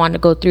don't want to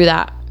go through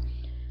that.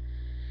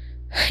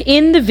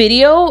 In the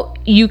video,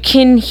 you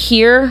can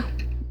hear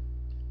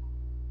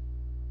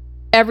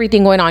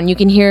everything going on. You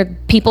can hear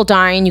people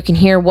dying. You can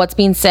hear what's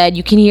being said.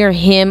 You can hear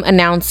him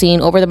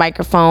announcing over the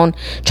microphone,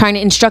 trying to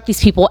instruct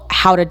these people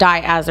how to die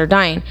as they're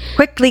dying.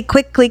 Quickly.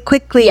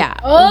 Yeah.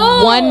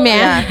 One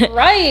man.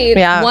 Right.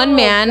 Yeah. One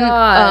man,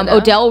 God.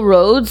 Odell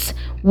Rhodes,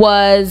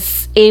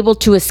 was able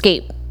to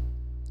escape.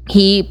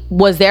 He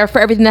was there for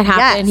everything that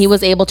happened. Yes. He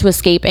was able to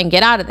escape and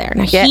get out of there.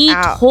 Now, Get he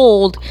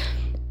out.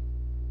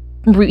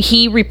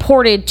 he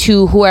reported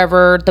to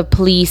whoever, the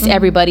police,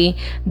 everybody,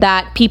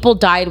 that people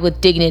died with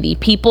dignity.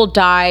 People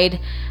died.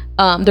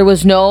 There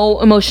was no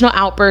emotional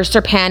outburst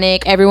or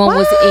panic. Everyone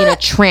was in a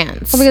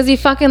trance. Because he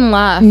fucking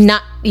left. No.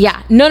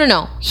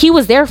 He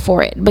was there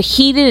for it, but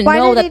he didn't Why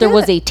know did that he there do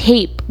was it? a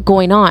tape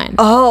going on.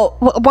 Oh,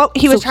 what?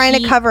 He was So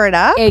trying to cover it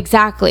up.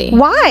 Exactly.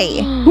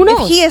 Why? Who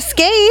knows? If he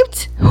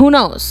escaped, Who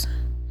knows?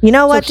 you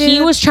know what, So he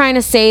dude? was trying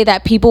to say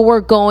that people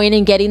were going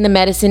and getting the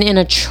medicine in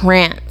a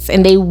trance,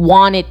 and they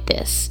wanted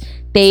this.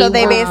 So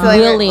they were basically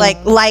were willing.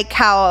 like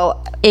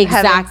how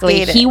Exactly.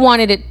 Heaven's Gate He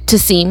wanted it to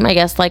seem, I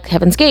guess, like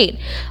Heaven's Gate.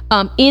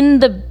 In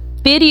the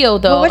video,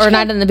 though, Which or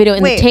not came- in the video,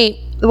 in wait, the tape.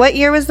 What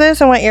year was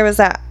this and what year was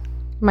that?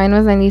 Mine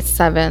was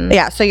 97.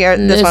 Yeah, so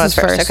this one was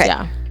is first. Okay.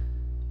 Yeah.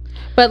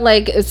 But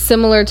like it's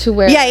similar to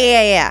where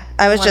Yeah.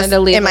 I was Wanted just to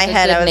leave in my with a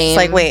head. good I was just name.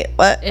 like, wait,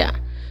 what? Yeah.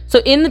 So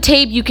in the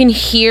tape, you can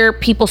hear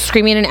people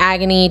screaming in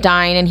agony,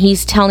 dying, and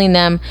he's telling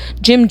them,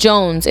 Jim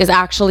Jones is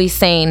actually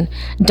saying,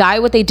 die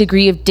with a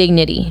degree of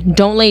dignity.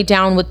 Don't lay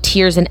down with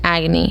tears and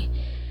agony.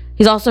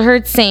 He's also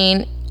heard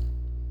saying,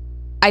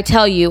 I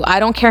tell you, I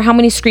don't care how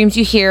many screams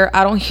you hear.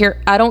 I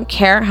don't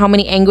care how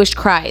many anguished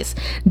cries.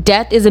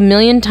 Death is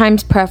 1,000,000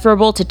 times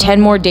preferable to 10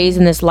 more days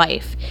in this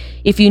life.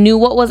 If you knew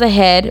what was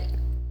ahead,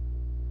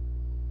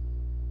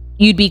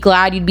 you'd be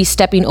glad you'd be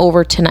stepping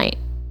over tonight.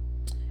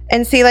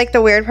 And see, like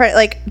the weird part,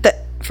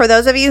 for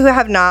those of you who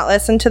have not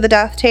listened to the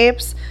death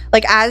tapes,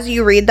 like as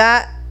you read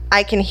that,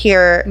 I can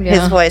hear his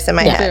Yeah. voice in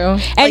my head.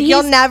 too. And Like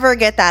you'll he's- never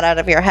get that out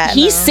of your head.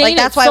 He's saying like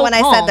that's it why so when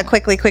I calm. said the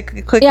quickly,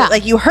 Yeah.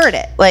 like you heard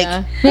it. Like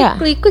Yeah.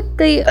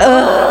 quickly.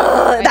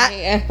 that.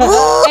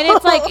 And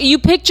it's like you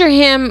picture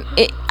him.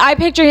 I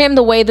picture him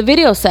the way the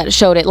video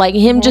showed it, like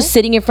him just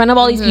sitting in front of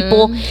all these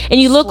people, and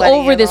you look Sweating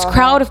over it this all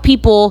crowd of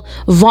people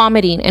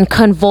vomiting and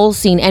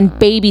convulsing, and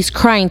babies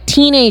crying,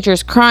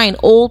 teenagers crying,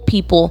 old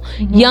people,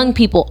 young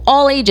people,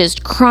 all ages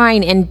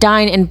crying and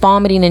dying and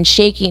vomiting and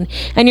shaking,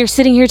 and you're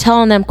sitting here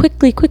telling them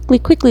quickly,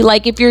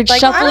 like if you're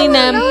shuffling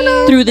them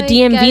through the Like,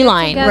 DMV get it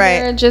line. together.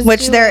 Right. Just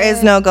Which do there it.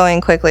 is no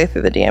going quickly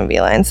through the DMV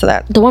line. So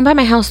that The one by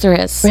my house, there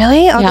is.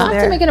 really, I'll Yeah. go I have to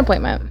there. make an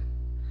appointment.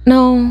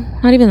 No,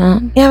 not even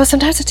that. Yeah, but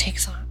sometimes it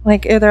takes long.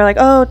 Like they're like,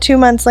 oh, 2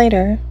 months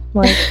later,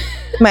 like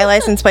my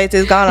license plate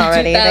is gone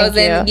already.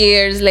 Thank you.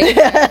 years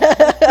later.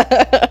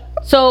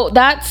 So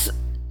that's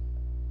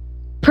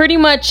pretty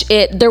much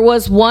it. There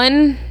was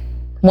one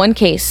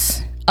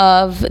case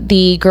of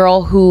the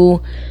girl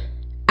who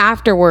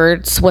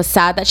afterwards was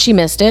sad that she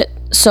missed it.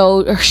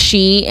 So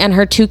she and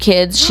her 2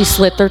 kids, she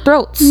slit their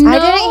throats. I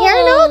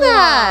didn't know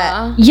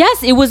that.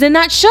 Yes, it was in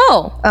that show.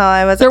 Oh,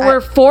 I was. There were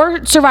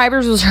 4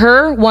 survivors. It was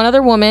her, one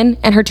other woman,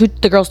 and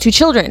the girl's 2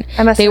 children.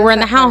 must They have were in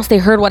the missed that house. They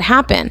heard what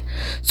happened.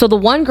 So the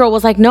one girl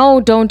was like, "No,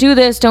 don't do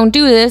this.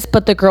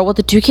 But the girl with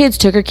the 2 kids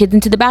took her kids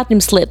into the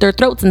bathroom, slit their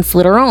throats, and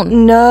slit her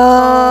own.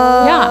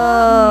 No. Yeah.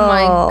 Oh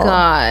my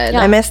god.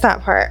 I missed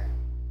that part.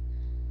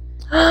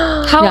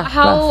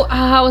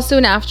 How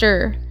soon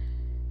after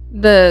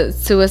the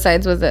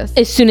suicides was this?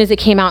 As soon as it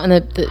came out in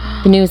the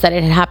news that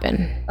it had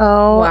happened.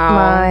 Oh Wow.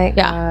 my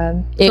Yeah.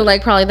 god. So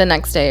like probably the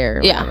next day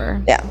or Yeah.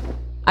 whatever. Yeah.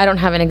 I don't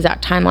have an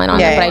exact timeline on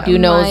Yeah, it, but yeah. I do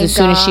know Oh my as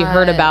soon as she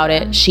heard God. about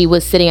it, she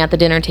was sitting at the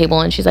dinner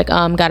table and she's like,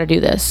 gotta do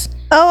this.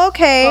 Oh,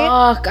 okay.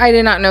 Fuck, I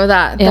did not know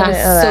that. Yeah. That is I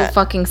didn't know so that.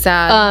 fucking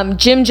sad.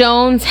 Jim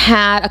Jones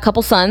had a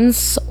couple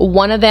sons.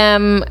 One of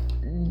them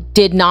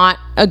did not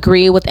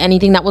agree with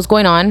anything that was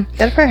going on.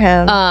 Good for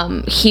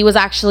him. He was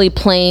actually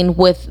playing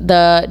with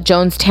the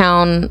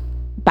Jonestown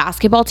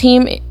basketball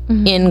team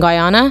in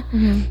Guyana,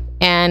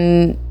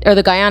 or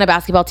the Guyana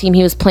basketball team.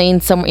 He was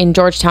playing in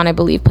Georgetown, I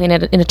believe, playing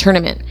in a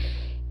tournament,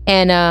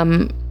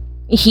 and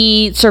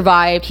he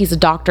survived. He's a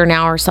doctor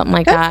now or something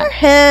like Good that.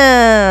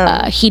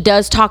 for him. He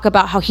does talk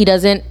about how he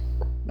doesn't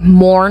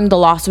mourn the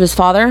loss of his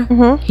father.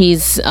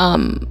 He's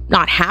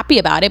not happy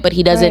about it, but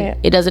he doesn't. Right.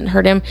 It doesn't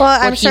hurt him. Well,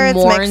 I'm What sure he it's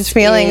mourns mixed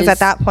feelings is at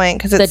that point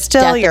because the it's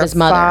still death of your his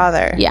mother.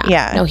 father.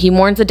 Yeah. No, he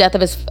mourns the death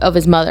of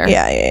his mother.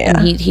 Yeah.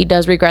 And he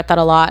does regret that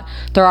a lot.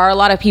 There are a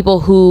lot of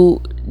people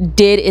who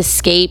did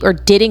escape or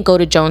didn't go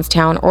to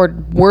Jonestown or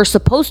were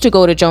supposed to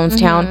go to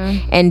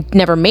Jonestown and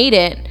never made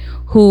it,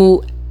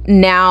 who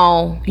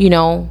now,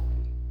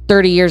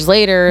 30 years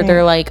later,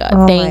 they're like,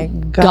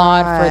 thank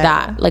God for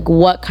that. Like,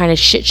 what kind of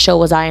shit show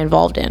was I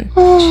involved in?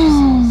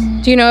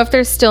 Do you know if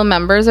there's still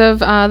members of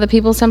the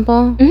People's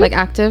Temple, like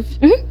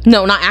active?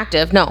 No, not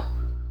active. No.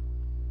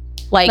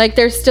 Like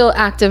there's still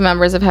active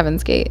members of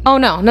Heaven's Gate. Oh,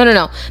 no.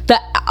 The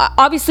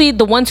obviously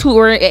the ones who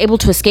were able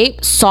to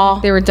escape saw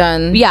They were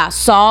done.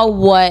 saw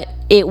what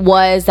it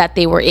was that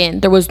they were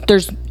in.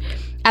 There's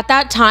at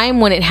that time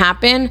when it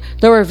happened,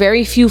 there were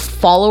very few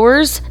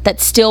followers that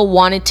still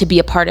wanted to be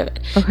a part of it,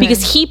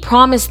 because he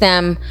promised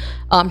them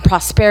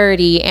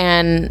prosperity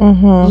and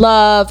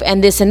love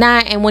and this and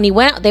that. And when they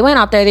went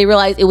out there, they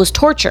realized it was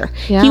torture.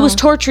 Yeah. He was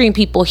torturing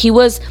people. He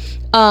was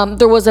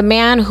there was a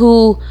man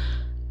who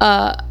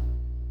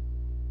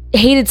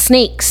hated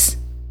snakes,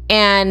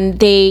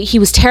 and he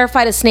was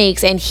terrified of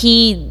snakes, and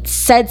he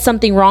said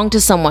something wrong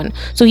to someone,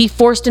 so he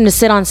forced him to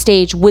sit on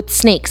stage with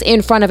snakes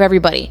in front of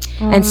everybody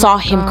and saw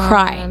him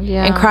cry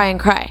and cry and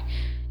cry.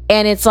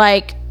 And it's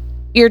like,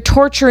 you're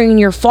torturing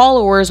your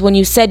followers when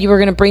you said you were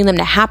going to bring them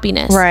to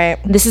happiness. Right.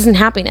 This isn't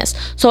happiness.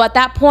 So at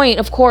that point,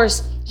 of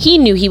course, he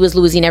knew he was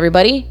losing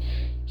everybody.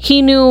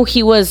 He knew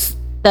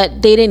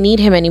that they didn't need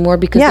him anymore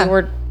because they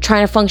were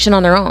trying to function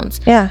on their own.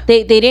 Yeah.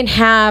 They didn't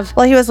have...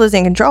 Well, he was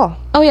losing control.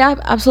 Oh, yeah,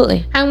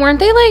 absolutely. And weren't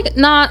they like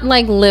not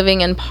like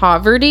living in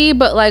poverty,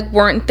 but like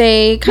weren't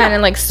they kind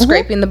of like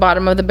scraping the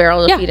bottom of the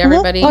barrel to feed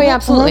everybody? Oh, yeah,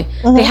 absolutely.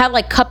 They had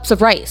like cups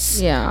of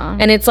rice. Yeah.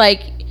 And it's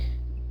like...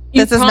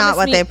 This is not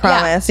what they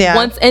promised. Yeah.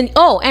 Once,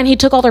 and he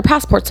took all their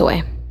passports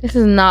away. This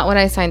is not what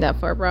I signed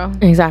up for, bro.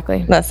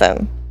 Exactly.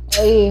 Listen.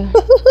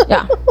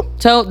 Yeah.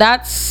 So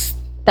that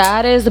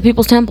is the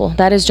People's Temple.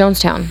 That is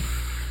Jonestown.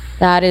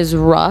 That is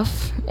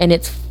rough, and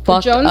it's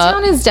fucked up.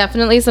 Jonestown is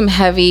definitely some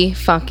heavy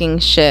fucking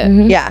shit.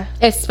 Yeah.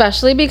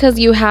 Especially because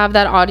you have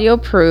that audio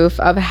proof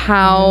of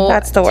how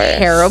That's the worst.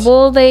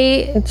 terrible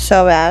It's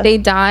so bad. they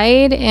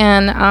died,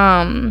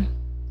 and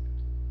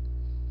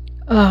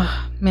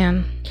oh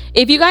man.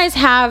 If you guys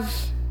have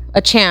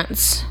a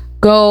chance,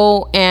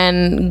 go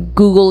and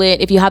Google it.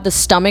 If you have the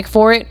stomach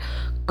for it,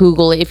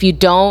 Google it. If you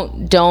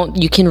don't.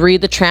 You can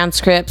read the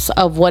transcripts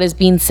of what is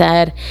being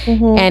said,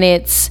 and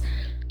it's...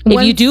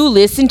 If you do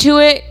listen to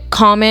it,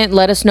 comment,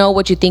 let us know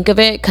what you think of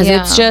it, because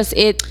it's just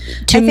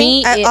to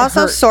me. It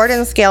also hurts. Sword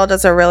and Scale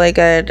does a really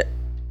good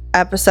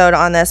episode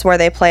on this where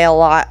they play a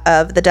lot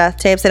of the death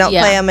tapes. They don't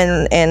play them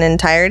in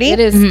entirety.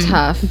 It is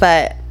tough.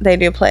 but they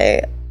do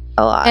play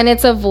a lot. And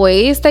it's a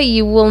voice that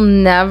you will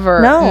never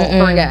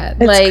forget.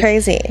 It's like,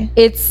 crazy.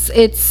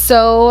 It's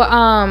so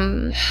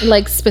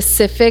like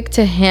specific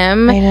to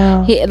him. I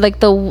know. He like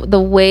the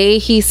way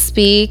he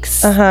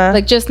speaks.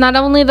 Like just not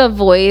only the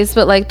voice,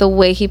 but like the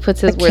way he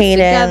puts his words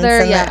Cadence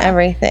together. and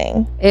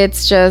everything.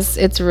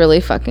 It's really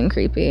fucking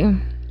creepy.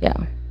 Yeah.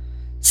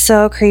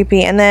 So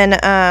creepy. And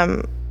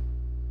then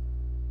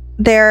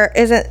there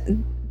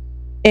isn't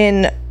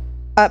in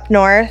up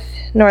north,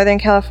 Northern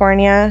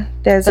California,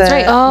 there's a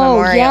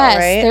memorial,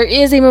 right? There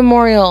is a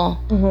memorial.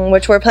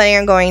 Which we're planning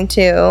on going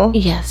to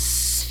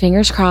Yes,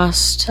 fingers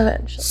crossed.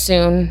 eventually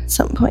Soon. at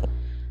some point.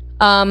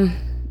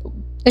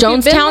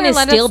 Jonestown is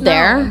still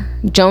there.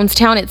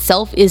 Jonestown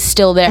itself is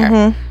still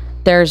there.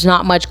 There's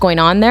not much going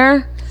on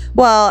there.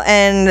 Well,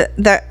 and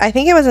I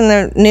think it was in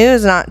the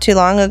news not too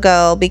long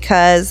ago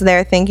because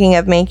they're thinking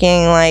of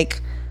making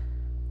like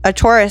a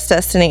tourist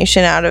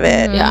destination out of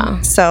it.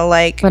 Yeah. So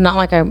like, But not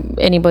like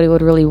anybody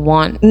would really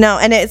want. no,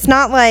 and it's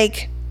not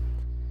like,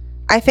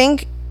 I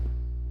think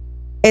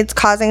it's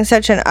causing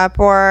such an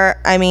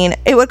uproar. I mean,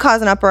 it would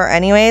cause an uproar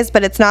anyways,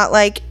 but it's not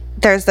like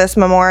there's this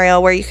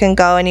memorial where you can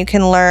go and you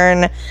can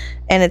learn,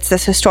 and it's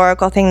this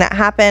historical thing that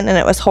happened and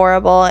it was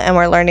horrible and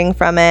we're learning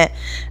from it.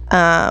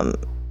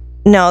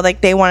 No,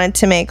 like they wanted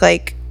to make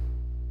like,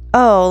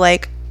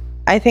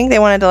 I think they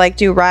wanted to like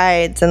do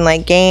rides and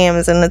like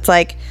games, and it's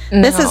like,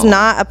 this is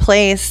not a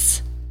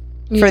place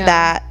for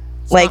that.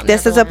 Like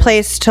this is a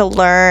place to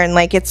learn.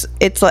 Like it's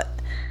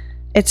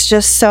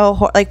just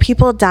so like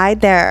people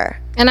died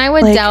there. And I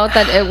would doubt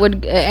that it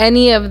would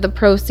any of the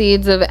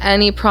proceeds of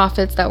any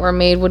profits that were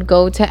made would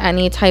go to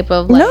any type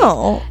of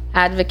like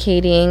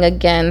advocating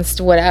against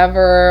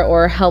whatever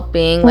or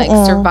helping like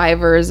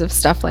survivors of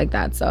stuff like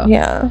that. So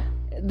yeah,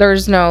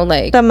 there's no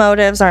like the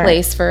motives aren't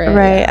place for it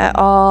right at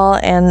all,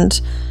 and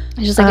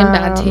it's just like in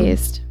bad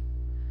taste.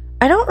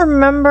 I don't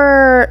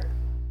remember.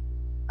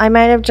 I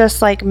might have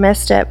just like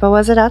missed it, but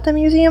was it at the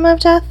Museum of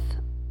Death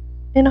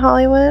in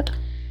Hollywood?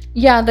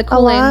 Yeah, the lot?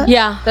 Kool-Aid.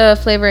 Yeah. The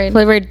Flavor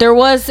Aid. There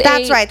was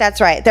That's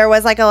right. There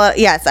was like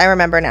yes, I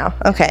remember now.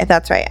 Okay,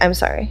 that's right. I'm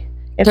sorry.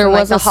 It's There in,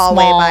 was like, a the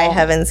hallway small, by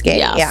Heaven's Gate.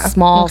 Yeah,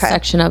 small Okay.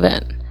 section of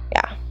it.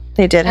 Yeah,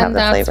 they did have And the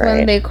that's Flavor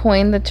when Aid. they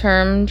coined the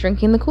term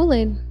drinking the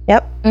Kool-Aid.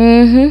 Yep.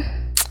 Mm-hmm.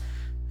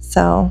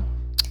 So,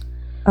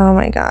 oh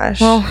my gosh.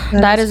 Well,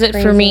 that is it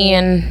for me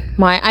and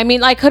I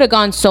mean, I could have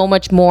gone so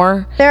much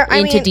more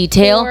into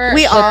detail.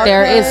 But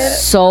there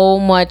is so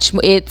much.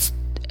 It's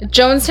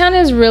Jonestown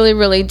is really,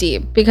 really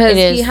deep because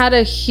he had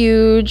a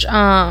huge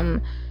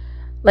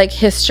like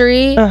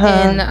history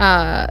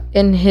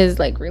in his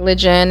like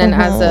religion and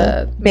as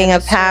a being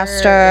minister, a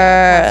pastor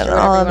and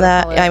all of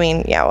that. I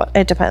mean,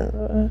 it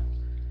depends.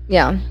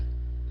 Yeah,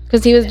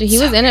 because he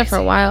was in it for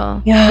a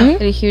while. Yeah, he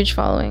had a huge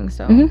following.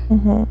 So,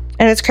 and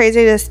it's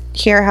crazy to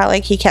hear how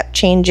like he kept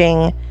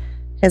changing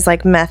his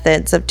like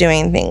methods of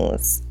doing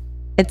things.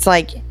 It's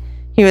like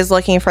he was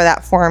looking for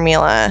that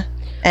formula,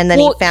 and then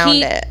he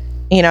found it.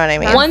 You know what I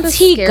mean? Once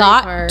he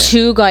got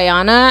to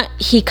Guyana,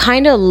 he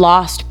kind of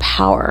lost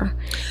power.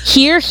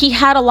 Here, he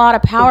had a lot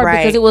of power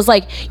because it was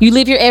like, you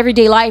live your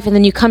everyday life and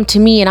then you come to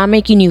me and I'm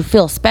making you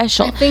feel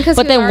special.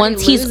 But then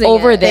once he's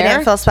over there, they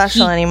didn't feel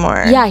special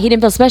anymore. Yeah, he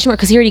didn't feel special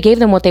because he already gave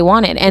them what they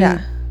wanted.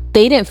 And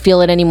they didn't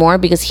feel it anymore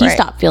because he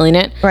stopped feeling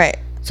it. Right.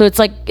 So it's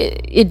like,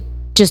 it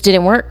just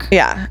didn't work.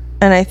 Yeah.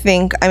 And I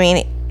think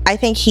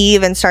he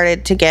even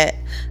started to get,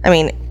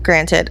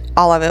 granted,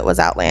 all of it was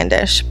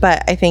outlandish,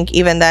 but I think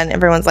even then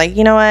everyone's like,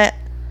 you know what?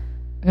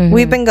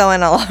 We've been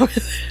going along with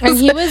this. And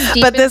he was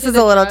deep but this is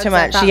a little too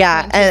much.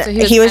 Yeah. And so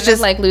he was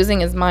just like losing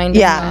his mind.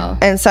 Yeah. As well.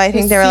 And so I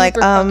think they were like,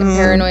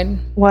 paranoid.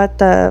 What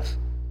the,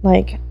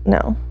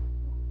 no.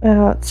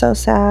 Oh, it's so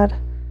sad.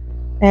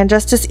 And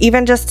just to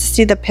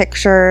see the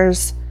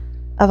pictures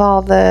of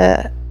all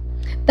the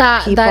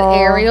that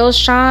aerial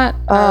shot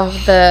of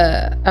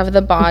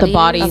the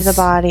bodies.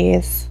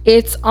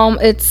 It's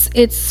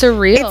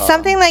surreal. It's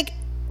something like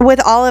with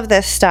all of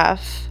this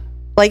stuff,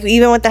 like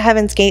even with the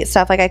Heaven's Gate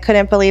stuff, like I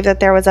couldn't believe that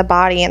there was a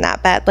body in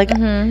that bed. Like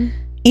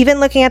even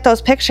looking at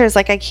those pictures,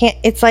 like I can't.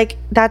 It's like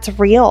that's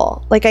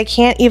real. Like I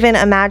can't even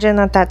imagine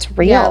that that's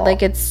real. Yeah,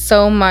 like it's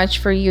so much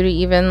for you to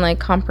even like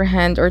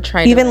comprehend or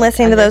try. Even to,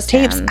 listening to those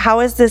tapes, how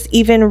is this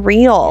even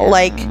real?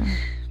 Like.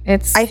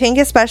 I think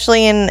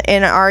especially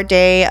in our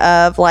day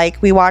of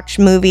like we watch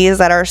movies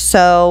that are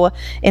so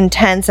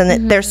intense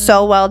and they're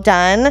so well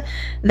done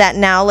that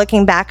now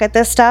looking back at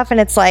this stuff and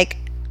it's like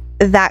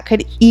that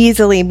could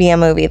easily be a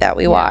movie that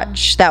we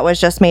watch that was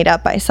just made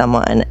up by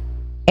someone,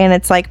 and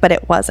it's like but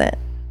it wasn't.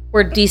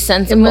 We're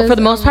desensitized for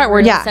the most part.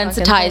 We're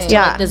desensitized to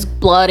like this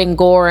blood and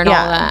gore and all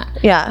that.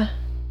 Yeah,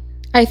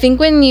 I think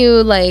when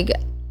you like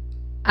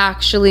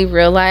actually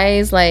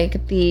realize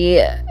like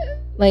the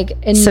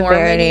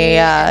severity,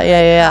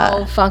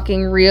 how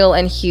fucking real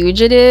and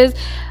huge it is,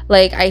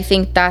 like I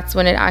think that's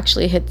when it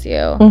actually hits you.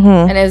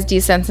 And as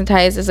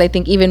desensitized as I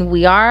think even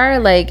we are,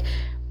 like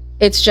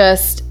it's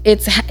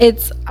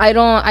I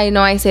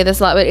know I say this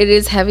a lot, but it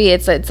is heavy.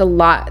 It's a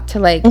lot to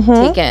like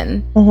take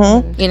in.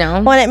 You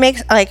know, well, it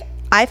makes like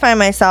I find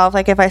myself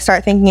like if I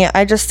start thinking it,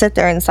 I just sit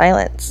there in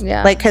silence.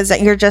 Yeah, like because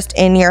you're just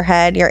in your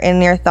head, you're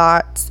in your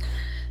thoughts,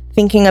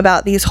 thinking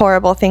about these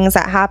horrible things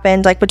that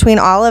happened like between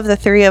all of the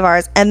three of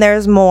ours, and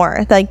there's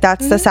more. Like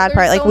that's the sad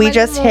part. Like we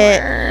just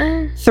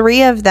hit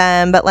 3 of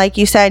them, but like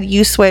you said,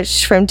 you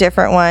switched from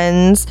different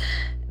ones.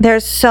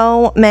 There's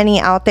so many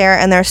out there,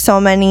 and there's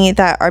so many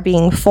that are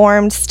being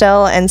formed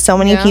still, and so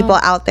many people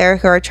out there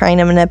who are trying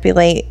to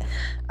manipulate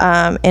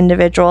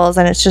individuals,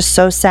 and it's just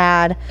so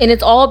sad. And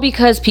it's all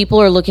because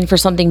people are looking for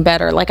something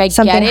better. Like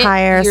something get it.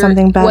 Higher,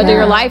 something better. Whether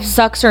your life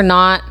sucks or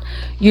not,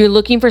 you're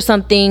looking for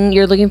something.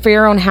 You're looking for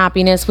your own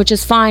happiness, which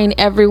is fine.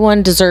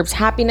 Everyone deserves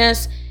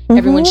happiness.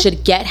 Everyone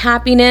should get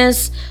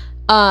happiness.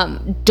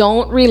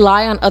 Don't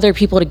rely on other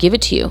people to give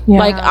it to you.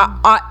 Like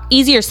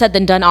easier said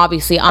than done.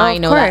 Obviously, I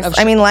know that.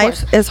 I mean,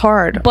 life is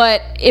hard.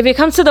 But if it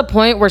comes to the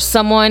point where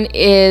someone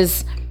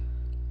is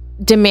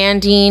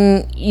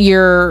demanding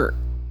your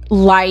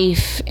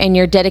life and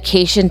your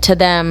dedication to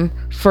them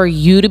for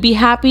you to be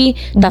happy,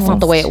 that's not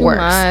the way it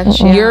works.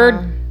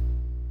 You're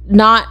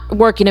not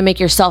working to make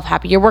yourself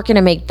happy. You're working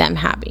to make them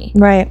happy.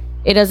 Right.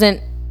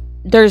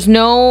 There's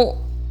no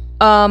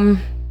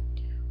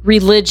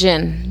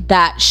religion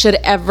that should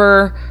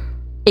ever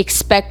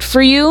expect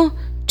for you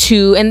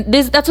to, and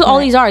that's what all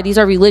these are. These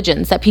are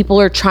religions that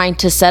people are trying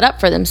to set up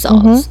for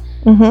themselves.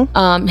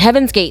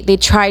 Heaven's Gate, they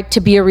tried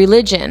to be a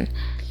religion.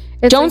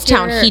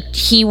 Jonestown,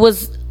 he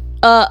was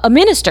a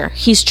minister.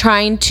 He's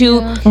trying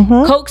to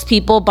coax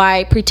people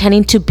by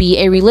pretending to be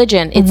a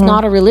religion. It's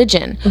not a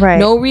religion. Right.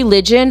 No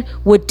religion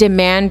would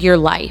demand your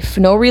life.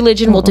 No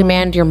religion will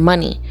demand your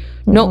money.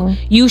 No,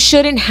 you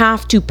shouldn't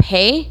have to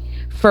pay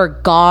for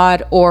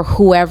God or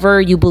whoever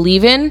you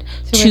believe in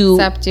to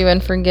accept you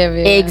and forgive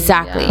you.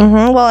 Exactly.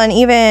 Well, and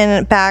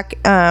even back,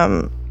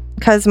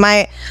 because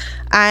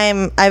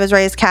I was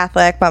raised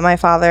Catholic, but my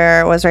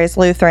father was raised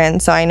Lutheran,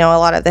 so I know a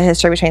lot of the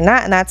history between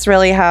that, and that's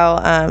really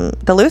how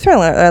the Lutheran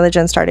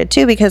religion started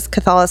too, because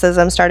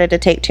Catholicism started to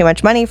take too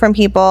much money from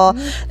people.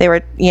 They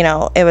were,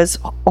 it was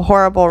a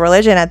horrible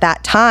religion at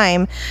that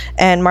time,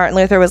 and Martin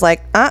Luther was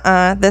like,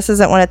 this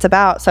isn't what it's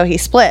about, so he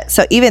split.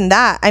 So even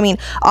that, I mean,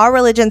 all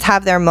religions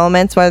have their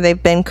moments where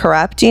they've been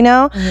corrupt,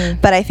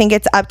 but I think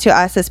it's up to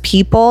us as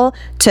people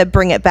to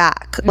bring it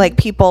back, like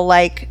people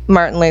like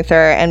Martin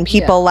Luther and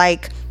people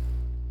like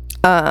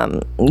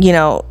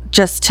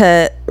just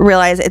to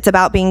realize it's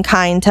about being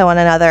kind to one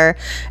another.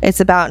 It's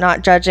about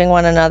not judging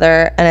one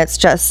another, and it's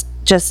just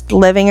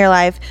living your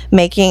life,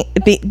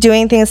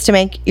 doing things to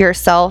make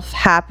yourself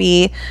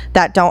happy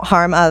that don't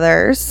harm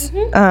others.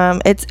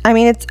 It's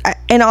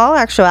in all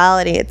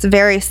actuality, it's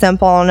very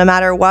simple. No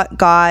matter what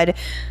God,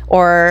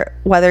 or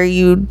whether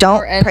you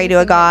don't pray to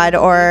a God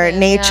or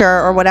nature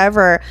or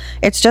whatever,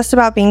 it's just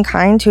about being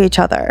kind to each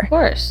other. Of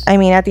course. I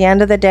mean, at the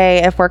end of the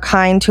day, if we're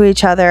kind to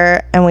each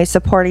other and we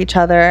support each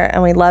other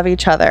and we love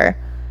each other,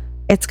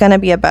 it's going to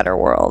be a better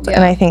world.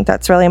 And I think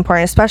that's really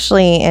important,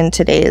 especially in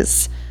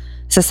today's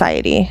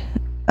society.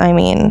 I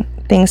mean,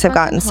 things have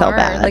gotten so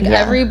bad. Like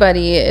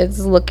everybody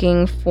is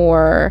looking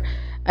for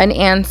an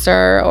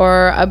answer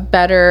or a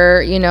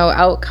better,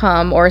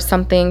 outcome or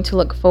something to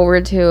look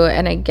forward to.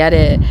 And I get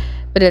it,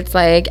 but it's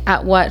like,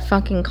 at what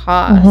fucking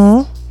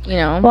cost? Well,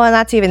 and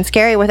that's even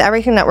scary with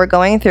everything that we're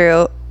going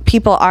through.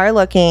 People are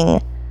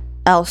looking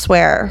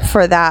elsewhere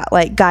for that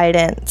like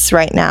guidance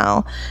right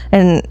now,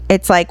 and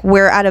it's like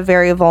we're at a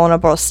very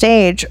vulnerable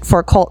stage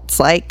for cults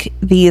like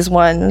these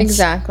ones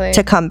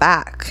to come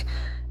back,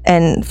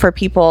 and for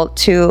people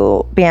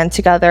to band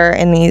together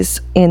in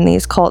these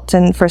cults,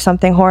 and for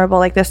something horrible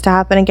like this to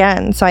happen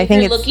again. So I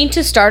think if you're looking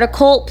to start a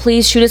cult,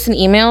 please shoot us an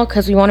email,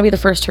 because we want to be the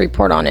first to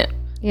report on it.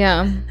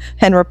 Yeah.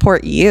 And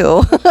report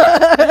you.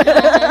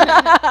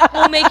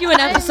 We'll make you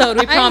an episode,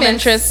 we promise. I'm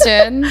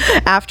interested.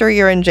 After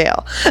you're in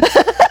jail.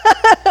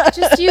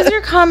 Just use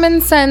your common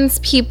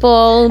sense,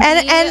 people.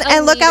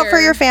 And look out for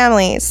your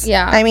families.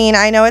 Yeah. I mean,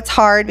 I know it's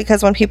hard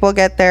because when people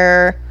get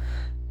their,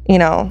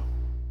 I'm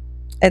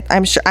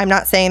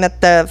not saying that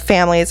the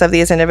families of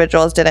these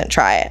individuals didn't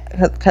try it,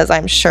 because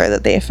I'm sure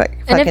that they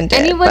fucking did. And if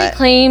anybody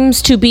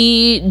claims to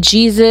be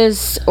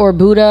Jesus or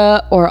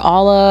Buddha or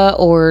Allah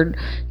or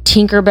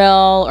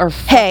Tinkerbell or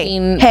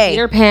fucking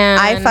Peter Pan,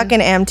 I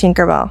fucking am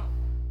Tinkerbell.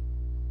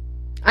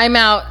 I'm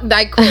out.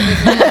 I quit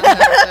this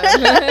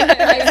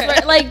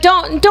episode. Like,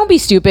 don't be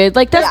stupid.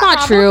 Like, that's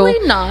not true.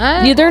 Probably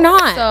not. Yeah, they're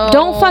not. So-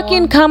 Don't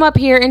fucking come up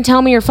here and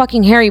tell me you're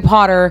fucking Harry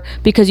Potter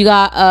because you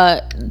got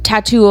a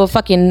tattoo of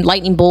fucking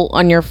lightning bolt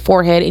on your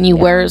forehead and you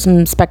wear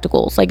some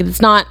spectacles. Like,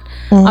 it's not.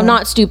 I'm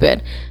not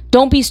stupid.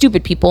 Don't be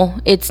stupid, people.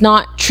 It's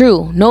not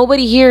true.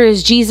 Nobody here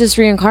is Jesus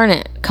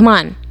reincarnate. Come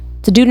on.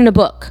 It's a dude in a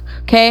book.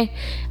 Okay.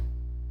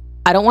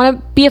 I don't want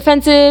to be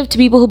offensive to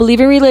people who believe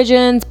in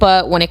religions,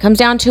 but when it comes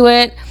down to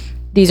it,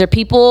 these are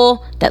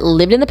people that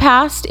lived in the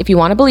past. If you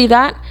want to believe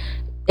that,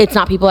 it's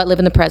not people that live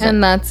in the present.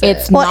 And that's it.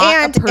 It's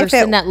not a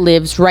person that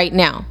lives right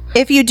now.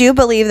 If you do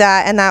believe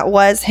that, and that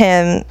was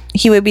him,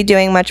 he would be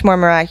doing much more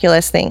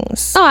miraculous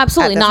things. Oh,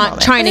 absolutely.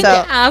 Not trying to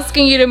get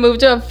asking you to move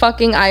to a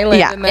fucking island.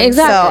 Yeah, and then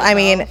exactly. So, I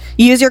mean,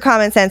 use your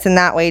common sense in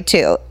that way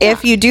too.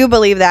 If you do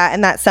believe that,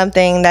 and that's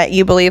something that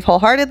you believe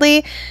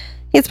wholeheartedly,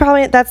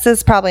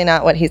 that's probably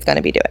not what he's going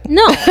to be doing.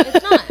 No,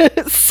 it's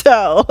not.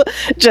 So,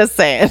 just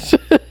saying.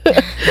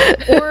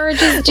 Or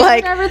just do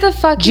whatever the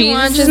fuck you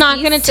want. Jesus is not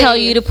going to tell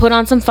you to put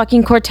on some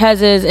fucking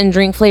Cortezes and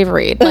drink Flavor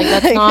Aid. Like,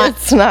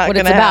 that's not what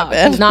it's about.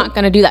 He's not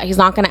going to do that. He's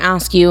not going to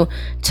ask you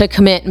to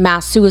commit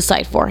mass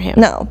suicide for him.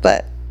 No,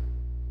 but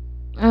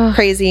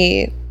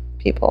crazy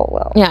people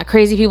will. Yeah,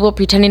 crazy people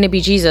pretending to be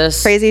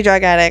Jesus. Crazy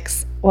drug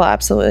addicts will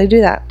absolutely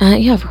do that.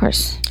 Yeah, of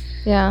course.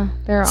 Yeah,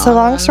 they're so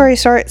long story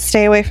short,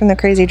 stay away from the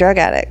crazy drug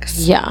addicts.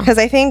 Yeah, because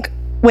I think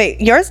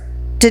yours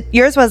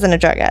wasn't a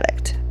drug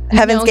addict.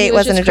 Heaven's Gate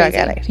wasn't a drug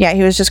addict. Yeah,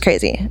 he was just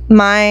crazy.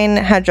 Mine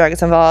had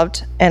drugs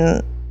involved,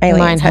 and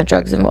Eileen's had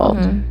drugs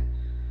involved. Mm-hmm.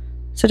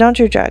 So don't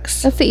do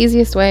drugs. That's the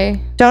easiest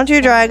way. Don't do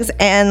drugs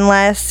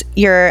unless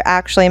you're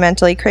actually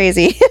mentally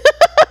crazy.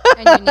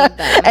 And you need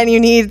them. And you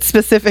need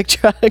specific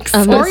drugs.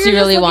 Or you're you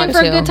really want for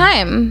a good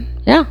time.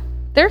 Yeah,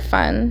 they're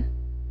fun.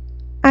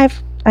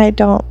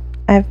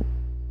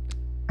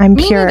 I'm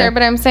Me pure. neither,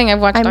 but I'm saying I've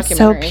watched documentaries.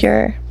 I'm so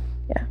pure.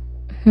 Yeah.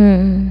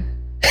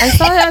 I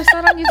saw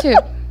it on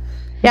YouTube.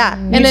 Yeah,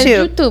 and then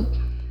YouTube.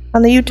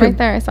 On the YouTube. Right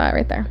there. I saw it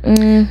right there.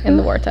 Mm-hmm. In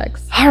the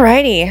vortex.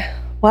 Alrighty.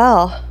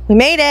 Well, we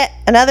made it.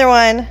 Another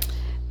one.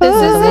 This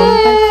is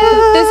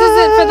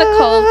it for the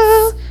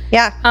cults.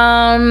 Yeah.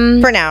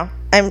 For now.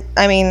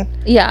 I mean,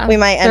 yeah. We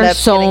might end up. There's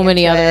so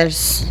many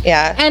others.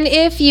 Yeah. And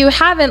if you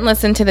haven't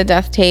listened to the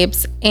death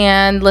tapes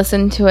and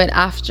listened to it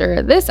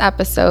after this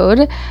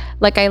episode,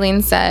 like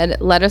Eileen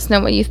said, let us know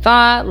what you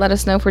thought. Let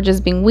us know if we're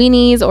just being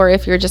weenies or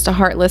if you're just a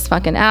heartless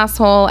fucking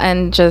asshole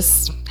and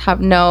just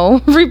have no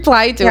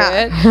reply to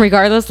it.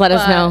 Regardless, let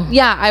us know.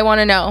 Yeah, I want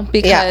to know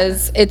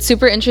because it's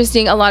super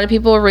interesting. A lot of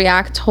people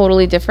react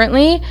totally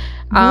differently.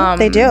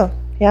 They do.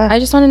 Yeah. I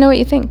just want to know what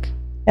you think.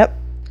 Yep.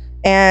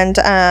 And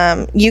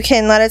you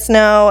can let us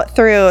know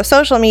through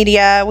social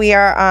media. We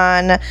are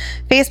on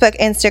Facebook,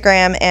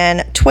 Instagram,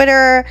 and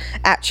Twitter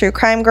at True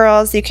Crime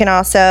Girls. You can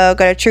also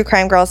go to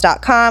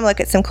truecrimegirls.com, look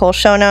at some cool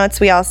show notes.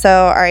 We also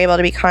are able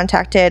to be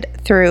contacted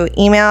through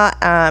email,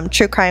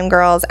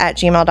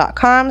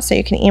 truecrimegirls@gmail.com. So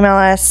you can email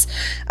us,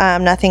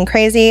 nothing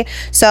crazy.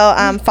 So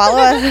follow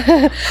us.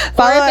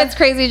 Or if it's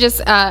crazy,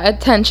 just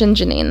attention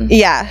Janine.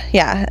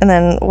 Yeah. And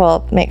then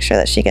we'll make sure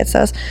that she gets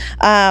those.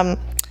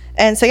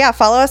 And so,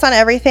 follow us on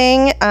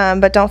everything,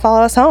 but don't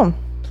follow us home.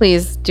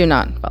 please do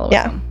not follow us.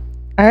 Yeah.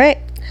 All right.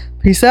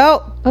 Peace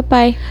out.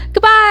 Bye-bye.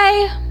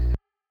 Goodbye.